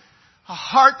compassion. A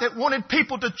heart that wanted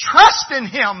people to trust in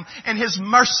Him and His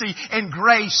mercy and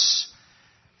grace.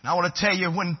 And I want to tell you,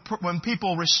 when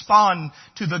people respond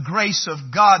to the grace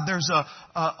of God, there's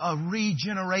a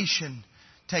regeneration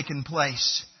taking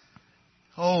place.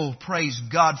 Oh, praise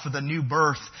God for the new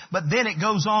birth. But then it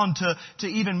goes on to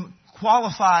even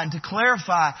qualify and to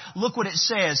clarify. Look what it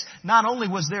says. Not only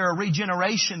was there a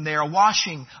regeneration there, a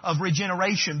washing of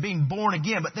regeneration, being born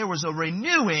again, but there was a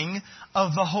renewing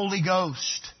of the Holy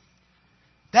Ghost.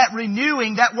 That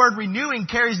renewing, that word renewing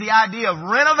carries the idea of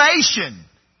renovation,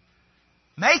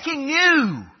 making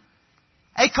new,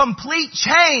 a complete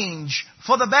change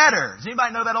for the better. Does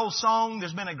anybody know that old song,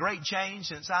 There's Been a Great Change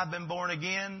Since I've Been Born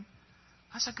Again?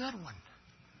 That's a good one.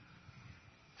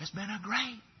 There's been a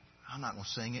great... I'm not going to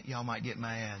sing it. Y'all might get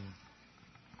mad.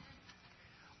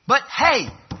 But hey,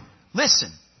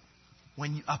 listen.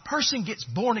 When a person gets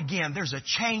born again, there's a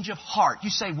change of heart. You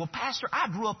say, well, Pastor, I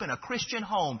grew up in a Christian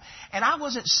home, and I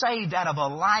wasn't saved out of a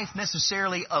life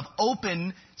necessarily of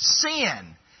open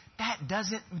sin. That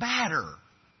doesn't matter.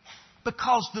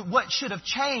 Because what should have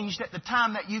changed at the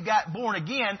time that you got born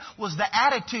again was the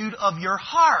attitude of your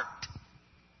heart.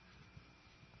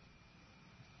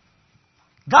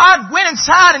 God went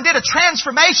inside and did a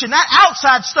transformation. That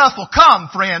outside stuff will come,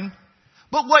 friend.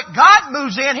 But what God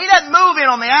moves in, He doesn't move in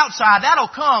on the outside. That'll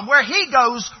come. Where He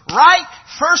goes right,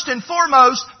 first and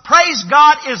foremost, praise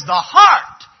God, is the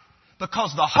heart.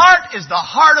 Because the heart is the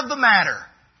heart of the matter.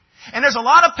 And there's a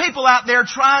lot of people out there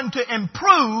trying to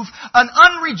improve an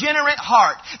unregenerate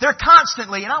heart. They're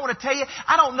constantly, and I want to tell you,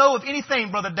 I don't know of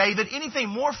anything, Brother David, anything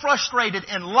more frustrated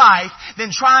in life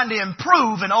than trying to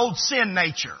improve an old sin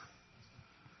nature.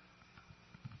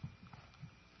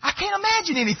 I can't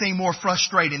imagine anything more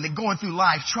frustrating than going through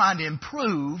life trying to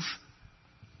improve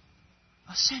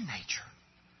a sin nature.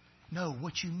 No,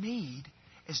 what you need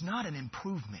is not an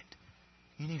improvement.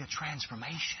 You need a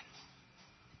transformation.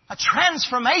 A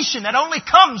transformation that only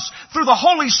comes through the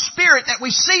Holy Spirit that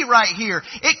we see right here.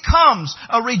 It comes,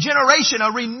 a regeneration,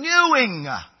 a renewing.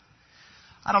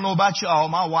 I don't know about y'all.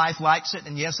 My wife likes it,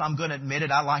 and yes, I'm going to admit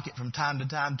it. I like it from time to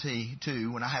time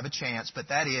too when I have a chance. But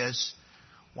that is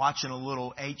watching a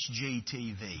little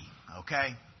HGTV, okay?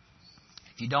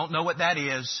 If you don't know what that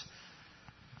is,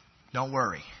 don't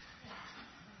worry.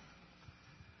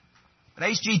 But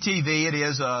HGTV,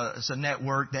 it's a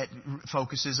network that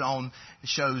focuses on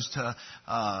shows to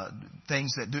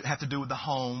things that have to do with the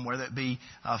home, whether it be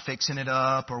fixing it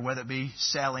up or whether it be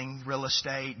selling real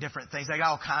estate, different things. They got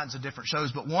all kinds of different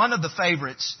shows. But one of the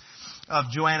favorites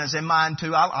of Joanna's and mine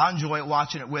too, I enjoy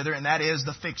watching it with her, and that is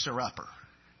The Fixer Upper.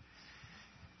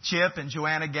 Chip and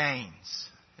Joanna Gaines.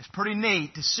 It's pretty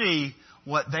neat to see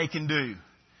what they can do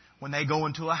when they go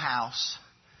into a house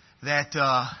that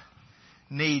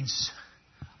needs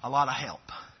a lot of help.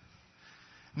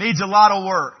 Needs a lot of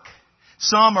work.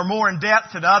 Some are more in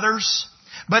depth than others.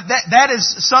 But that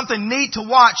is something neat to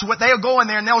watch. What they'll go in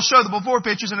there and they'll show the before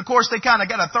pictures, and of course they kind of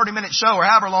got a 30-minute show or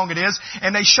however long it is,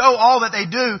 and they show all that they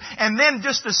do, and then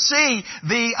just to see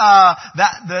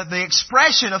the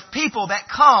expression of people that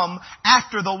come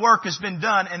after the work has been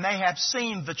done, and they have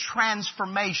seen the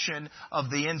transformation of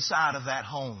the inside of that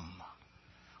home.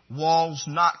 Walls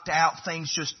knocked out,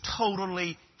 things just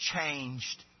totally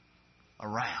changed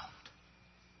around,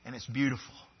 and it's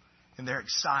beautiful, and they're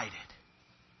excited.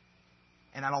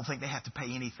 And I don't think they have to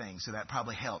pay anything, so that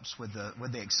probably helps with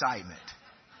the excitement.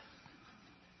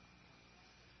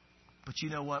 But you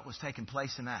know what was taking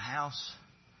place in that house?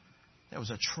 There was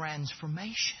a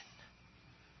transformation.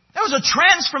 There was a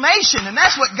transformation, and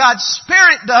that's what God's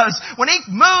Spirit does. When He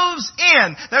moves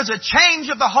in, there's a change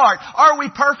of the heart. Are we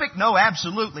perfect? No,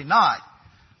 absolutely not.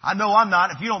 I know I'm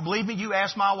not. If you don't believe me, you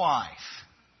ask my wife.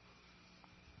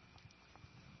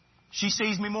 She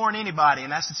sees me more than anybody,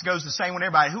 and that goes the same with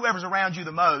everybody. Whoever's around you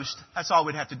the most, that's all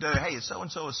we'd have to do. Hey, is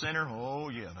so-and-so a sinner? Oh,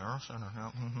 yeah, they're a sinner.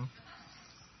 Mm-hmm.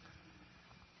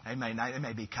 They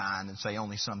may be kind and say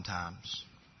only sometimes.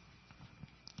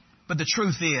 But the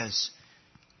truth is,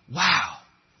 wow,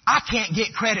 I can't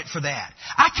get credit for that.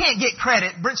 I can't get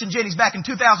credit, Brinson Jennings, back in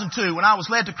 2002 when I was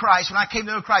led to Christ, when I came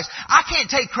to know Christ, I can't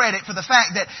take credit for the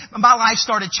fact that my life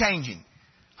started changing.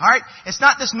 Alright? It's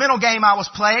not this mental game I was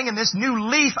playing and this new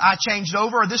leaf I changed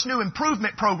over or this new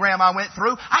improvement program I went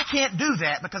through. I can't do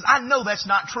that because I know that's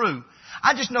not true.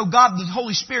 I just know God, the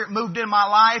Holy Spirit moved in my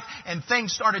life and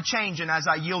things started changing as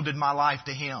I yielded my life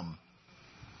to Him.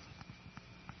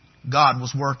 God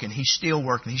was working. He's still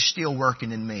working. He's still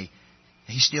working in me.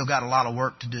 He's still got a lot of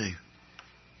work to do.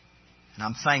 And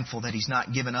I'm thankful that He's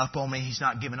not given up on me. He's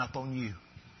not given up on you.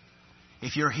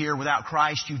 If you're here without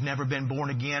Christ, you've never been born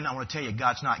again, I want to tell you,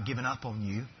 God's not given up on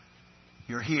you.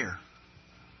 You're here.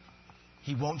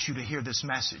 He wants you to hear this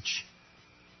message.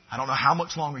 I don't know how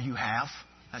much longer you have.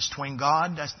 That's between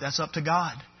God. That's up to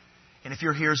God. And if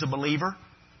you're here as a believer,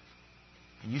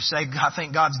 and you say, I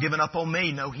think God's given up on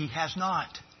me. No, He has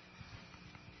not.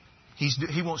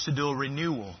 He wants to do a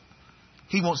renewal.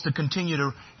 He wants to continue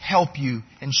to help you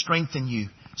and strengthen you.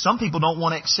 Some people don't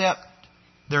want to accept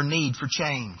their need for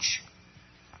change.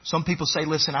 Some people say,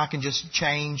 listen, I can just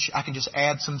change. I can just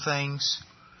add some things.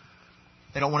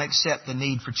 They don't want to accept the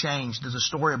need for change. There's a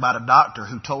story about a doctor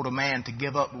who told a man to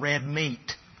give up red meat.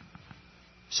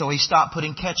 So he stopped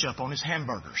putting ketchup on his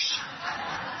hamburgers.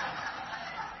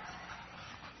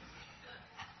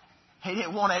 He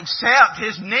didn't want to accept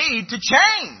his need to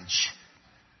change.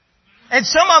 And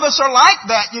some of us are like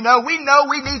that, you know. We know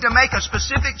we need to make a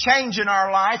specific change in our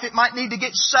life. It might need to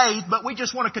get saved, but we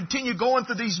just want to continue going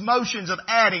through these motions of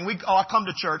adding. I come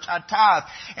to church, I tithe,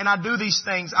 and I do these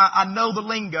things. I know the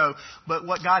lingo. But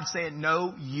what God's saying,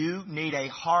 no, you need a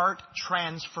heart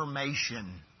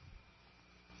transformation.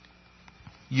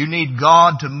 You need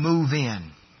God to move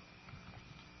in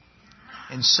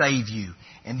and save you.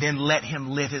 And then let Him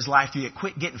live His life through you.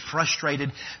 Quit getting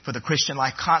frustrated for the Christian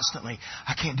life constantly.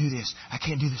 I can't do this. I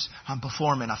can't do this. I'm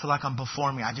performing. I feel like I'm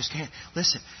performing. I just can't.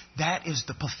 Listen, that is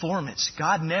the performance.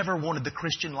 God never wanted the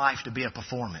Christian life to be a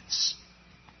performance.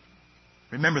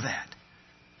 Remember that.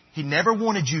 He never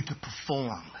wanted you to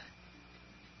perform.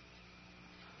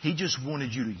 He just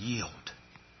wanted you to yield.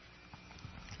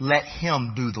 Let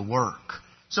Him do the work.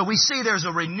 So we see there's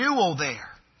a renewal there.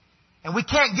 And we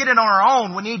can't get it on our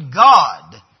own. We need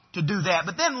God to do that.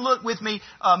 But then look with me,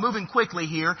 moving quickly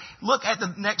here. Look at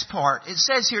the next part. It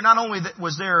says here, not only that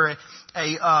was there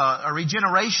a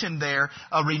regeneration there,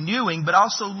 a renewing, but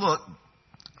also look,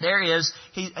 there is,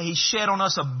 He shed on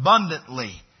us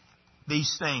abundantly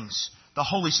these things. The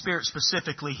Holy Spirit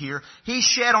specifically here. He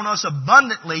shed on us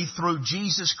abundantly through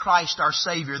Jesus Christ our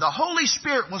Savior. The Holy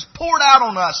Spirit was poured out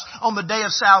on us on the day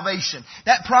of salvation.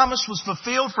 That promise was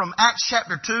fulfilled from Acts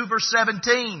chapter 2 verse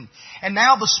 17. And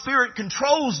now the Spirit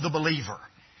controls the believer.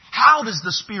 How does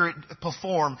the Spirit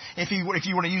perform, if you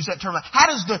want to use that term? How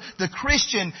does the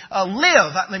Christian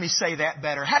live? Let me say that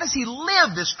better. How does he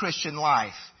live this Christian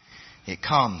life? It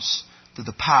comes through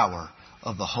the power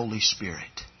of the Holy Spirit.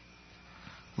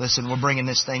 Listen, we're bringing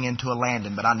this thing into a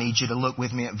landing, but I need you to look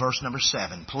with me at verse number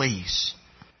 7, please.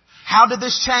 How did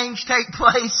this change take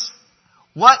place?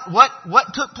 What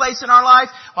took place in our life?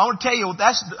 I want to tell you,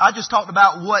 I just talked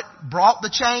about what brought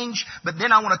the change, but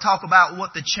then I want to talk about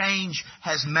what the change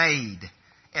has made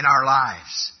in our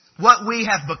lives. What we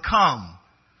have become.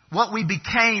 What we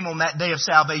became on that day of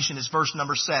salvation is verse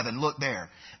number 7. Look there.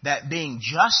 That being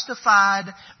justified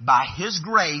by His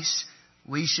grace,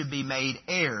 we should be made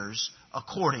heirs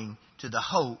according to the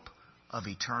hope of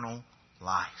eternal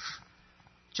life.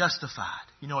 Justified.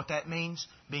 You know what that means?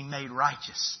 Being made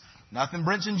righteous. Nothing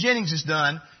Brinson Jennings has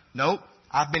done. Nope.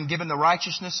 I've been given the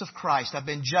righteousness of Christ. I've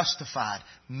been justified,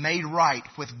 made right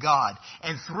with God.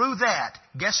 And through that,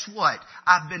 guess what?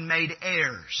 I've been made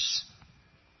heirs.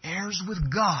 Heirs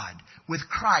with God, with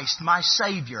Christ, my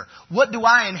Savior. What do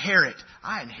I inherit?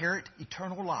 I inherit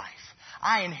eternal life.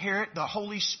 I inherit the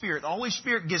Holy Spirit. The Holy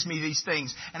Spirit gives me these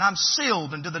things, and I'm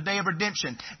sealed until the day of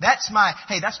redemption. That's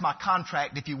my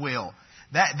contract, if you will.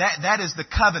 That is the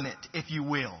covenant, if you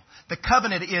will. The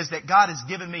covenant is that God has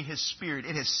given me His Spirit.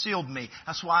 It has sealed me.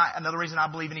 That's why, another reason I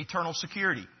believe in eternal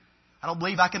security. I don't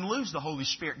believe I can lose the Holy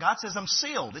Spirit. God says I'm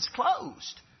sealed. It's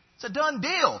closed. It's a done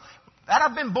deal. That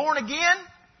I've been born again,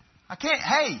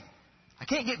 I I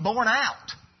can't get born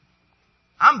out.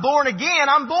 I'm born again.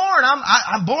 I'm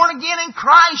born again in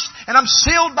Christ, and I'm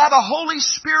sealed by the Holy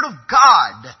Spirit of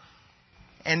God.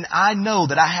 And I know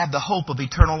that I have the hope of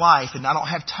eternal life, and I don't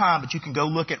have time, but you can go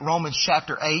look at Romans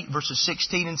chapter 8, verses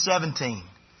 16 and 17.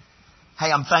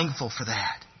 Hey, I'm thankful for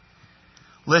that.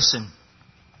 Listen,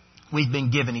 we've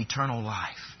been given eternal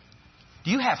life.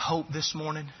 Do you have hope this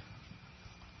morning?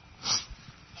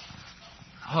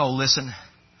 Oh, listen.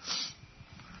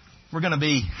 There's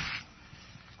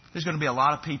going to be a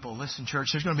lot of people. Listen, church,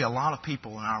 there's going to be a lot of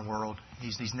people in our world,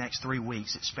 these next 3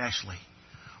 weeks especially,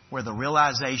 where the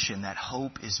realization that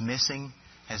hope is missing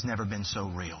has never been so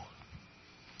real.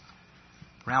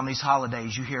 Around these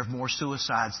holidays, you hear of more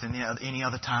suicides than any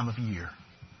other time of year.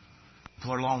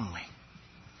 People are lonely.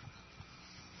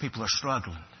 People are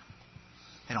struggling.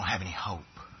 They don't have any hope.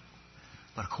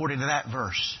 But according to that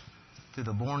verse, through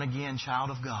the born-again child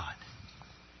of God,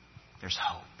 there's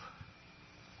hope.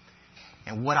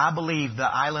 And what I believe the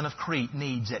island of Crete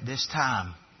needs at this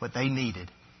time, what they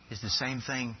needed, is the same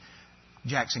thing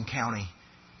Jackson County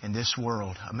and this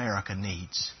world, America,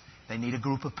 needs. They need a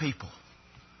group of people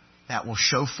that will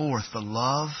show forth the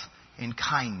love and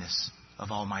kindness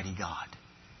of Almighty God.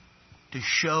 To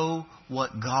show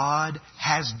what God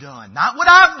has done. Not what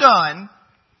I've done,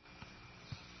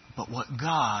 but what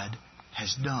God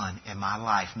has done in my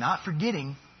life. Not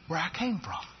forgetting where I came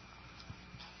from.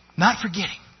 Not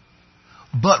forgetting.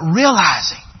 But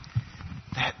realizing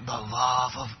that the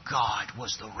love of God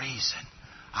was the reason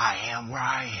I am where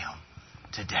I am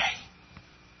today.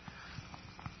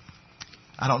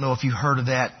 I don't know if you heard of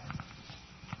that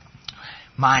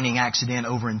mining accident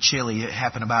over in Chile. It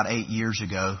happened about 8 years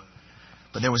ago.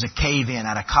 But there was a cave-in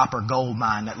at a copper gold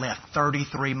mine that left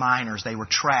 33 miners. They were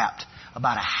trapped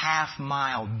about a half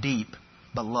mile deep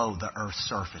below the Earth's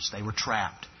surface. They were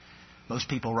trapped. Most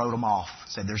people wrote them off,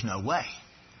 said there's no way.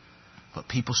 But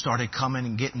people started coming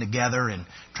and getting together and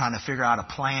trying to figure out a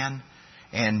plan.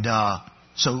 And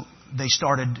so they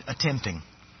started attempting.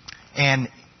 And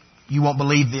you won't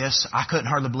believe this. I couldn't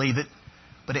hardly believe it.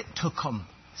 But it took them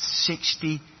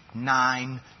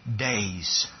 69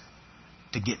 days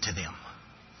to get to them.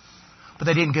 But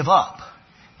they didn't give up.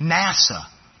 NASA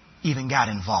even got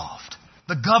involved.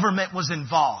 The government was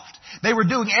involved. They were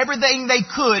doing everything they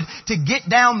could to get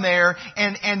down there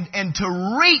and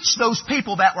to reach those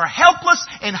people that were helpless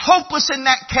and hopeless in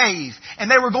that cave. And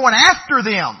they were going after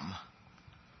them.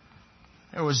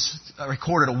 There was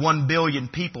recorded 1 billion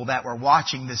people that were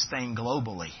watching this thing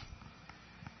globally.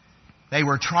 They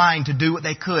were trying to do what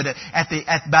they could.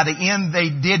 By the end, they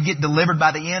did get delivered.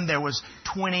 By the end, there was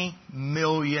 $20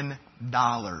 million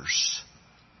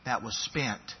that was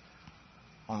spent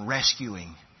on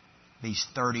rescuing these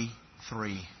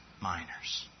 33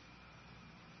 miners.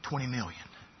 20 million.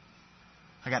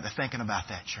 I got to thinking about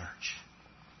that, church.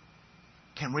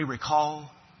 Can we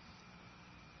recall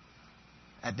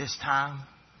at this time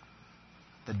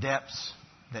the depths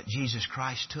that Jesus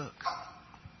Christ took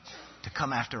to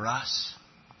come after us?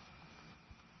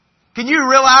 Can you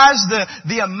realize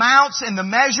the amounts and the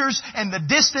measures and the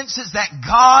distances that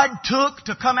God took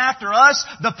to come after us?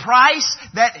 The price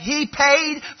that He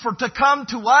paid to come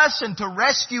to us and to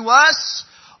rescue us?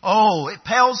 Oh, it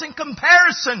pales in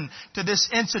comparison to this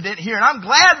incident here. And I'm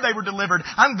glad they were delivered.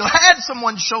 I'm glad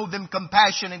someone showed them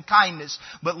compassion and kindness.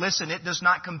 But listen, it does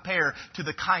not compare to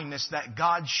the kindness that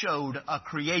God showed a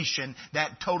creation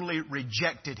that totally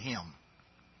rejected Him.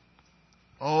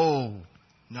 Oh,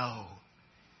 no.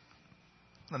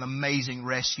 An amazing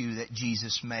rescue that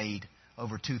Jesus made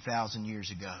over 2,000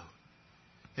 years ago.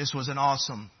 This was an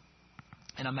awesome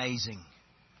and amazing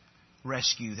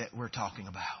rescue that we're talking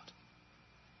about.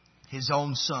 His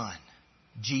own Son,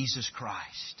 Jesus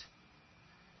Christ.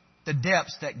 The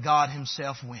depths that God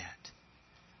Himself went.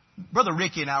 Brother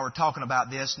Ricky and I were talking about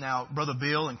this. Now, Brother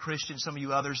Bill and Christian, some of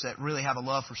you others that really have a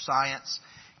love for science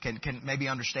can maybe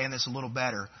understand this a little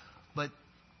better. But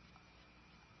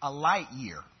a light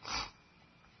year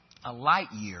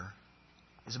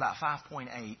is about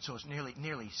 5.8, so it's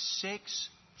nearly 6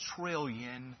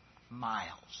 trillion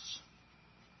miles.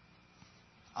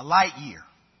 A light year.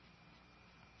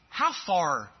 How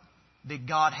far did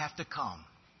God have to come?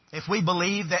 If we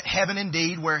believe that heaven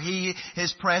indeed, where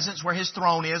His presence, where His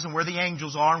throne is, and where the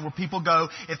angels are, and where people go,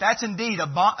 if that's indeed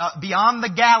beyond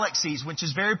the galaxies, which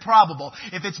is very probable,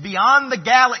 if it's beyond the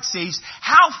galaxies,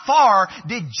 how far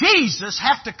did Jesus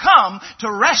have to come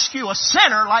to rescue a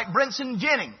sinner like Brinson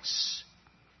Jennings?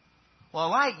 Well, a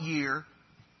light year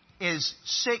is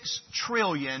 6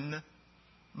 trillion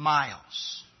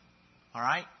miles. All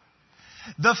right?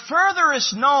 The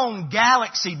furthest known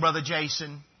galaxy, Brother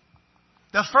Jason,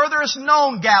 The furthest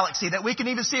known galaxy that we can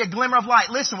even see a glimmer of light.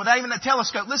 Listen, without even a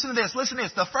telescope. Listen to this. Listen to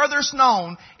this. The furthest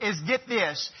known is, get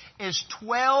this, is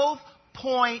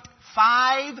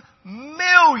 12.5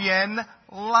 million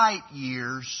light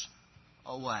years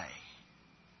away.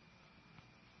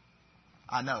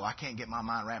 I know, I can't get my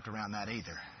mind wrapped around that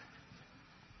either.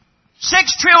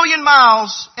 6 trillion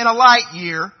miles in a light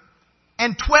year,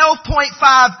 and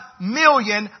 12.5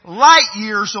 million light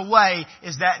years away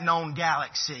is that known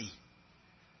galaxy.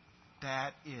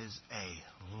 That is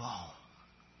a long,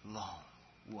 long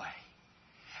way.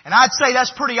 And I'd say that's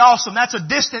pretty awesome. That's a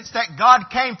distance that God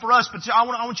came for us. But I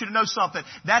want you to know something.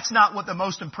 That's not what the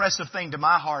most impressive thing to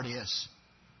my heart is.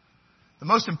 The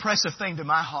most impressive thing to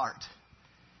my heart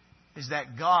is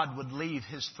that God would leave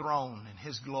His throne and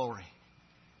His glory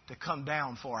to come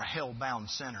down for a hell-bound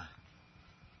sinner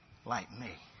like me.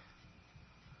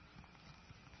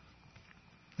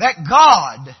 That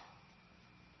God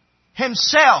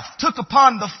Himself took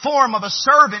upon the form of a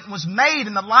servant and was made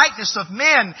in the likeness of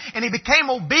men, and He became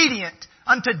obedient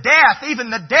unto death, even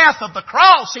the death of the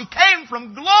cross. He came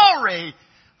from glory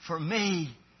for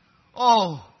me.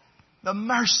 Oh, the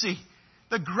mercy,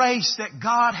 the grace that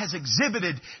God has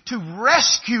exhibited to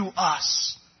rescue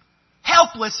us.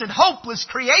 Helpless and hopeless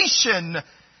creation.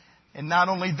 And not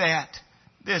only that,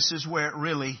 this is where it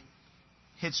really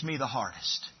hits me the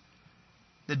hardest.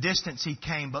 The distance He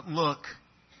came, but look,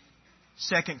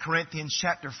 2 Corinthians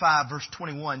chapter 5 verse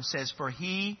 21 says, "For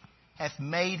He hath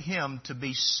made Him to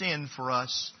be sin for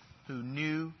us who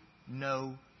knew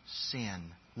no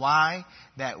sin." Why?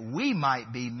 That we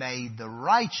might be made the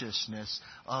righteousness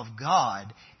of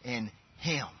God in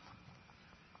Him.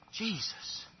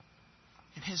 Jesus,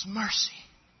 in His mercy,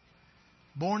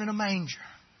 born in a manger,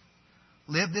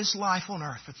 lived this life on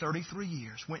earth for 33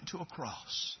 years, went to a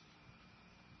cross,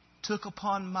 took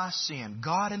upon my sin,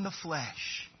 God in the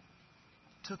flesh,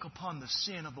 took upon the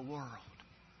sin of the world,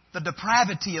 the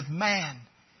depravity of man.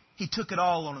 He took it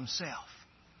all on Himself.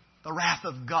 The wrath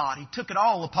of God. He took it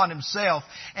all upon Himself.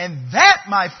 And that,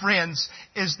 my friends,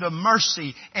 is the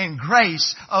mercy and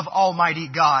grace of Almighty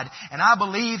God. And I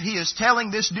believe He is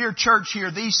telling this dear church here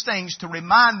these things to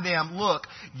remind them, look,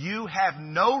 you have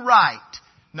no right,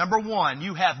 number one,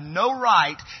 you have no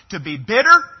right to be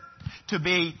bitter, to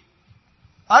be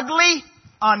ugly,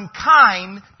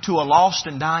 unkind to a lost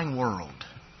and dying world.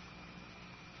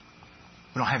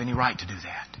 We don't have any right to do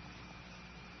that.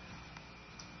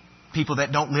 People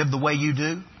that don't live the way you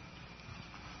do,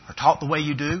 or taught the way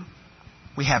you do,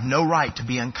 we have no right to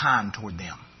be unkind toward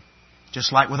them.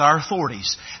 Just like with our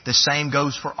authorities, the same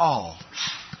goes for all.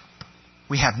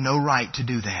 We have no right to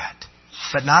do that.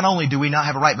 But not only do we not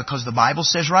have a right, because the Bible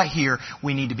says right here,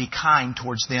 we need to be kind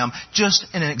towards them. Just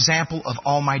an example of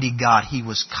Almighty God. He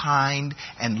was kind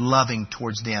and loving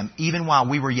towards them. Even while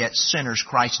we were yet sinners,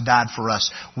 Christ died for us.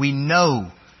 We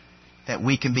know that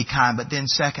we can be kind. But then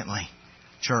secondly,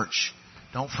 church,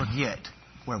 don't forget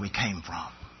where we came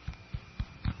from.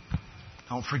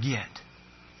 Don't forget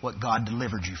what God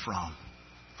delivered you from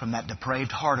that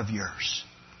depraved heart of yours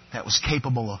that was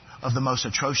capable of the most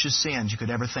atrocious sins you could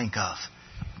ever think of.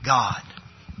 God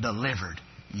delivered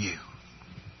you.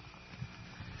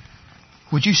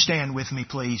 Would you stand with me,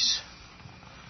 please?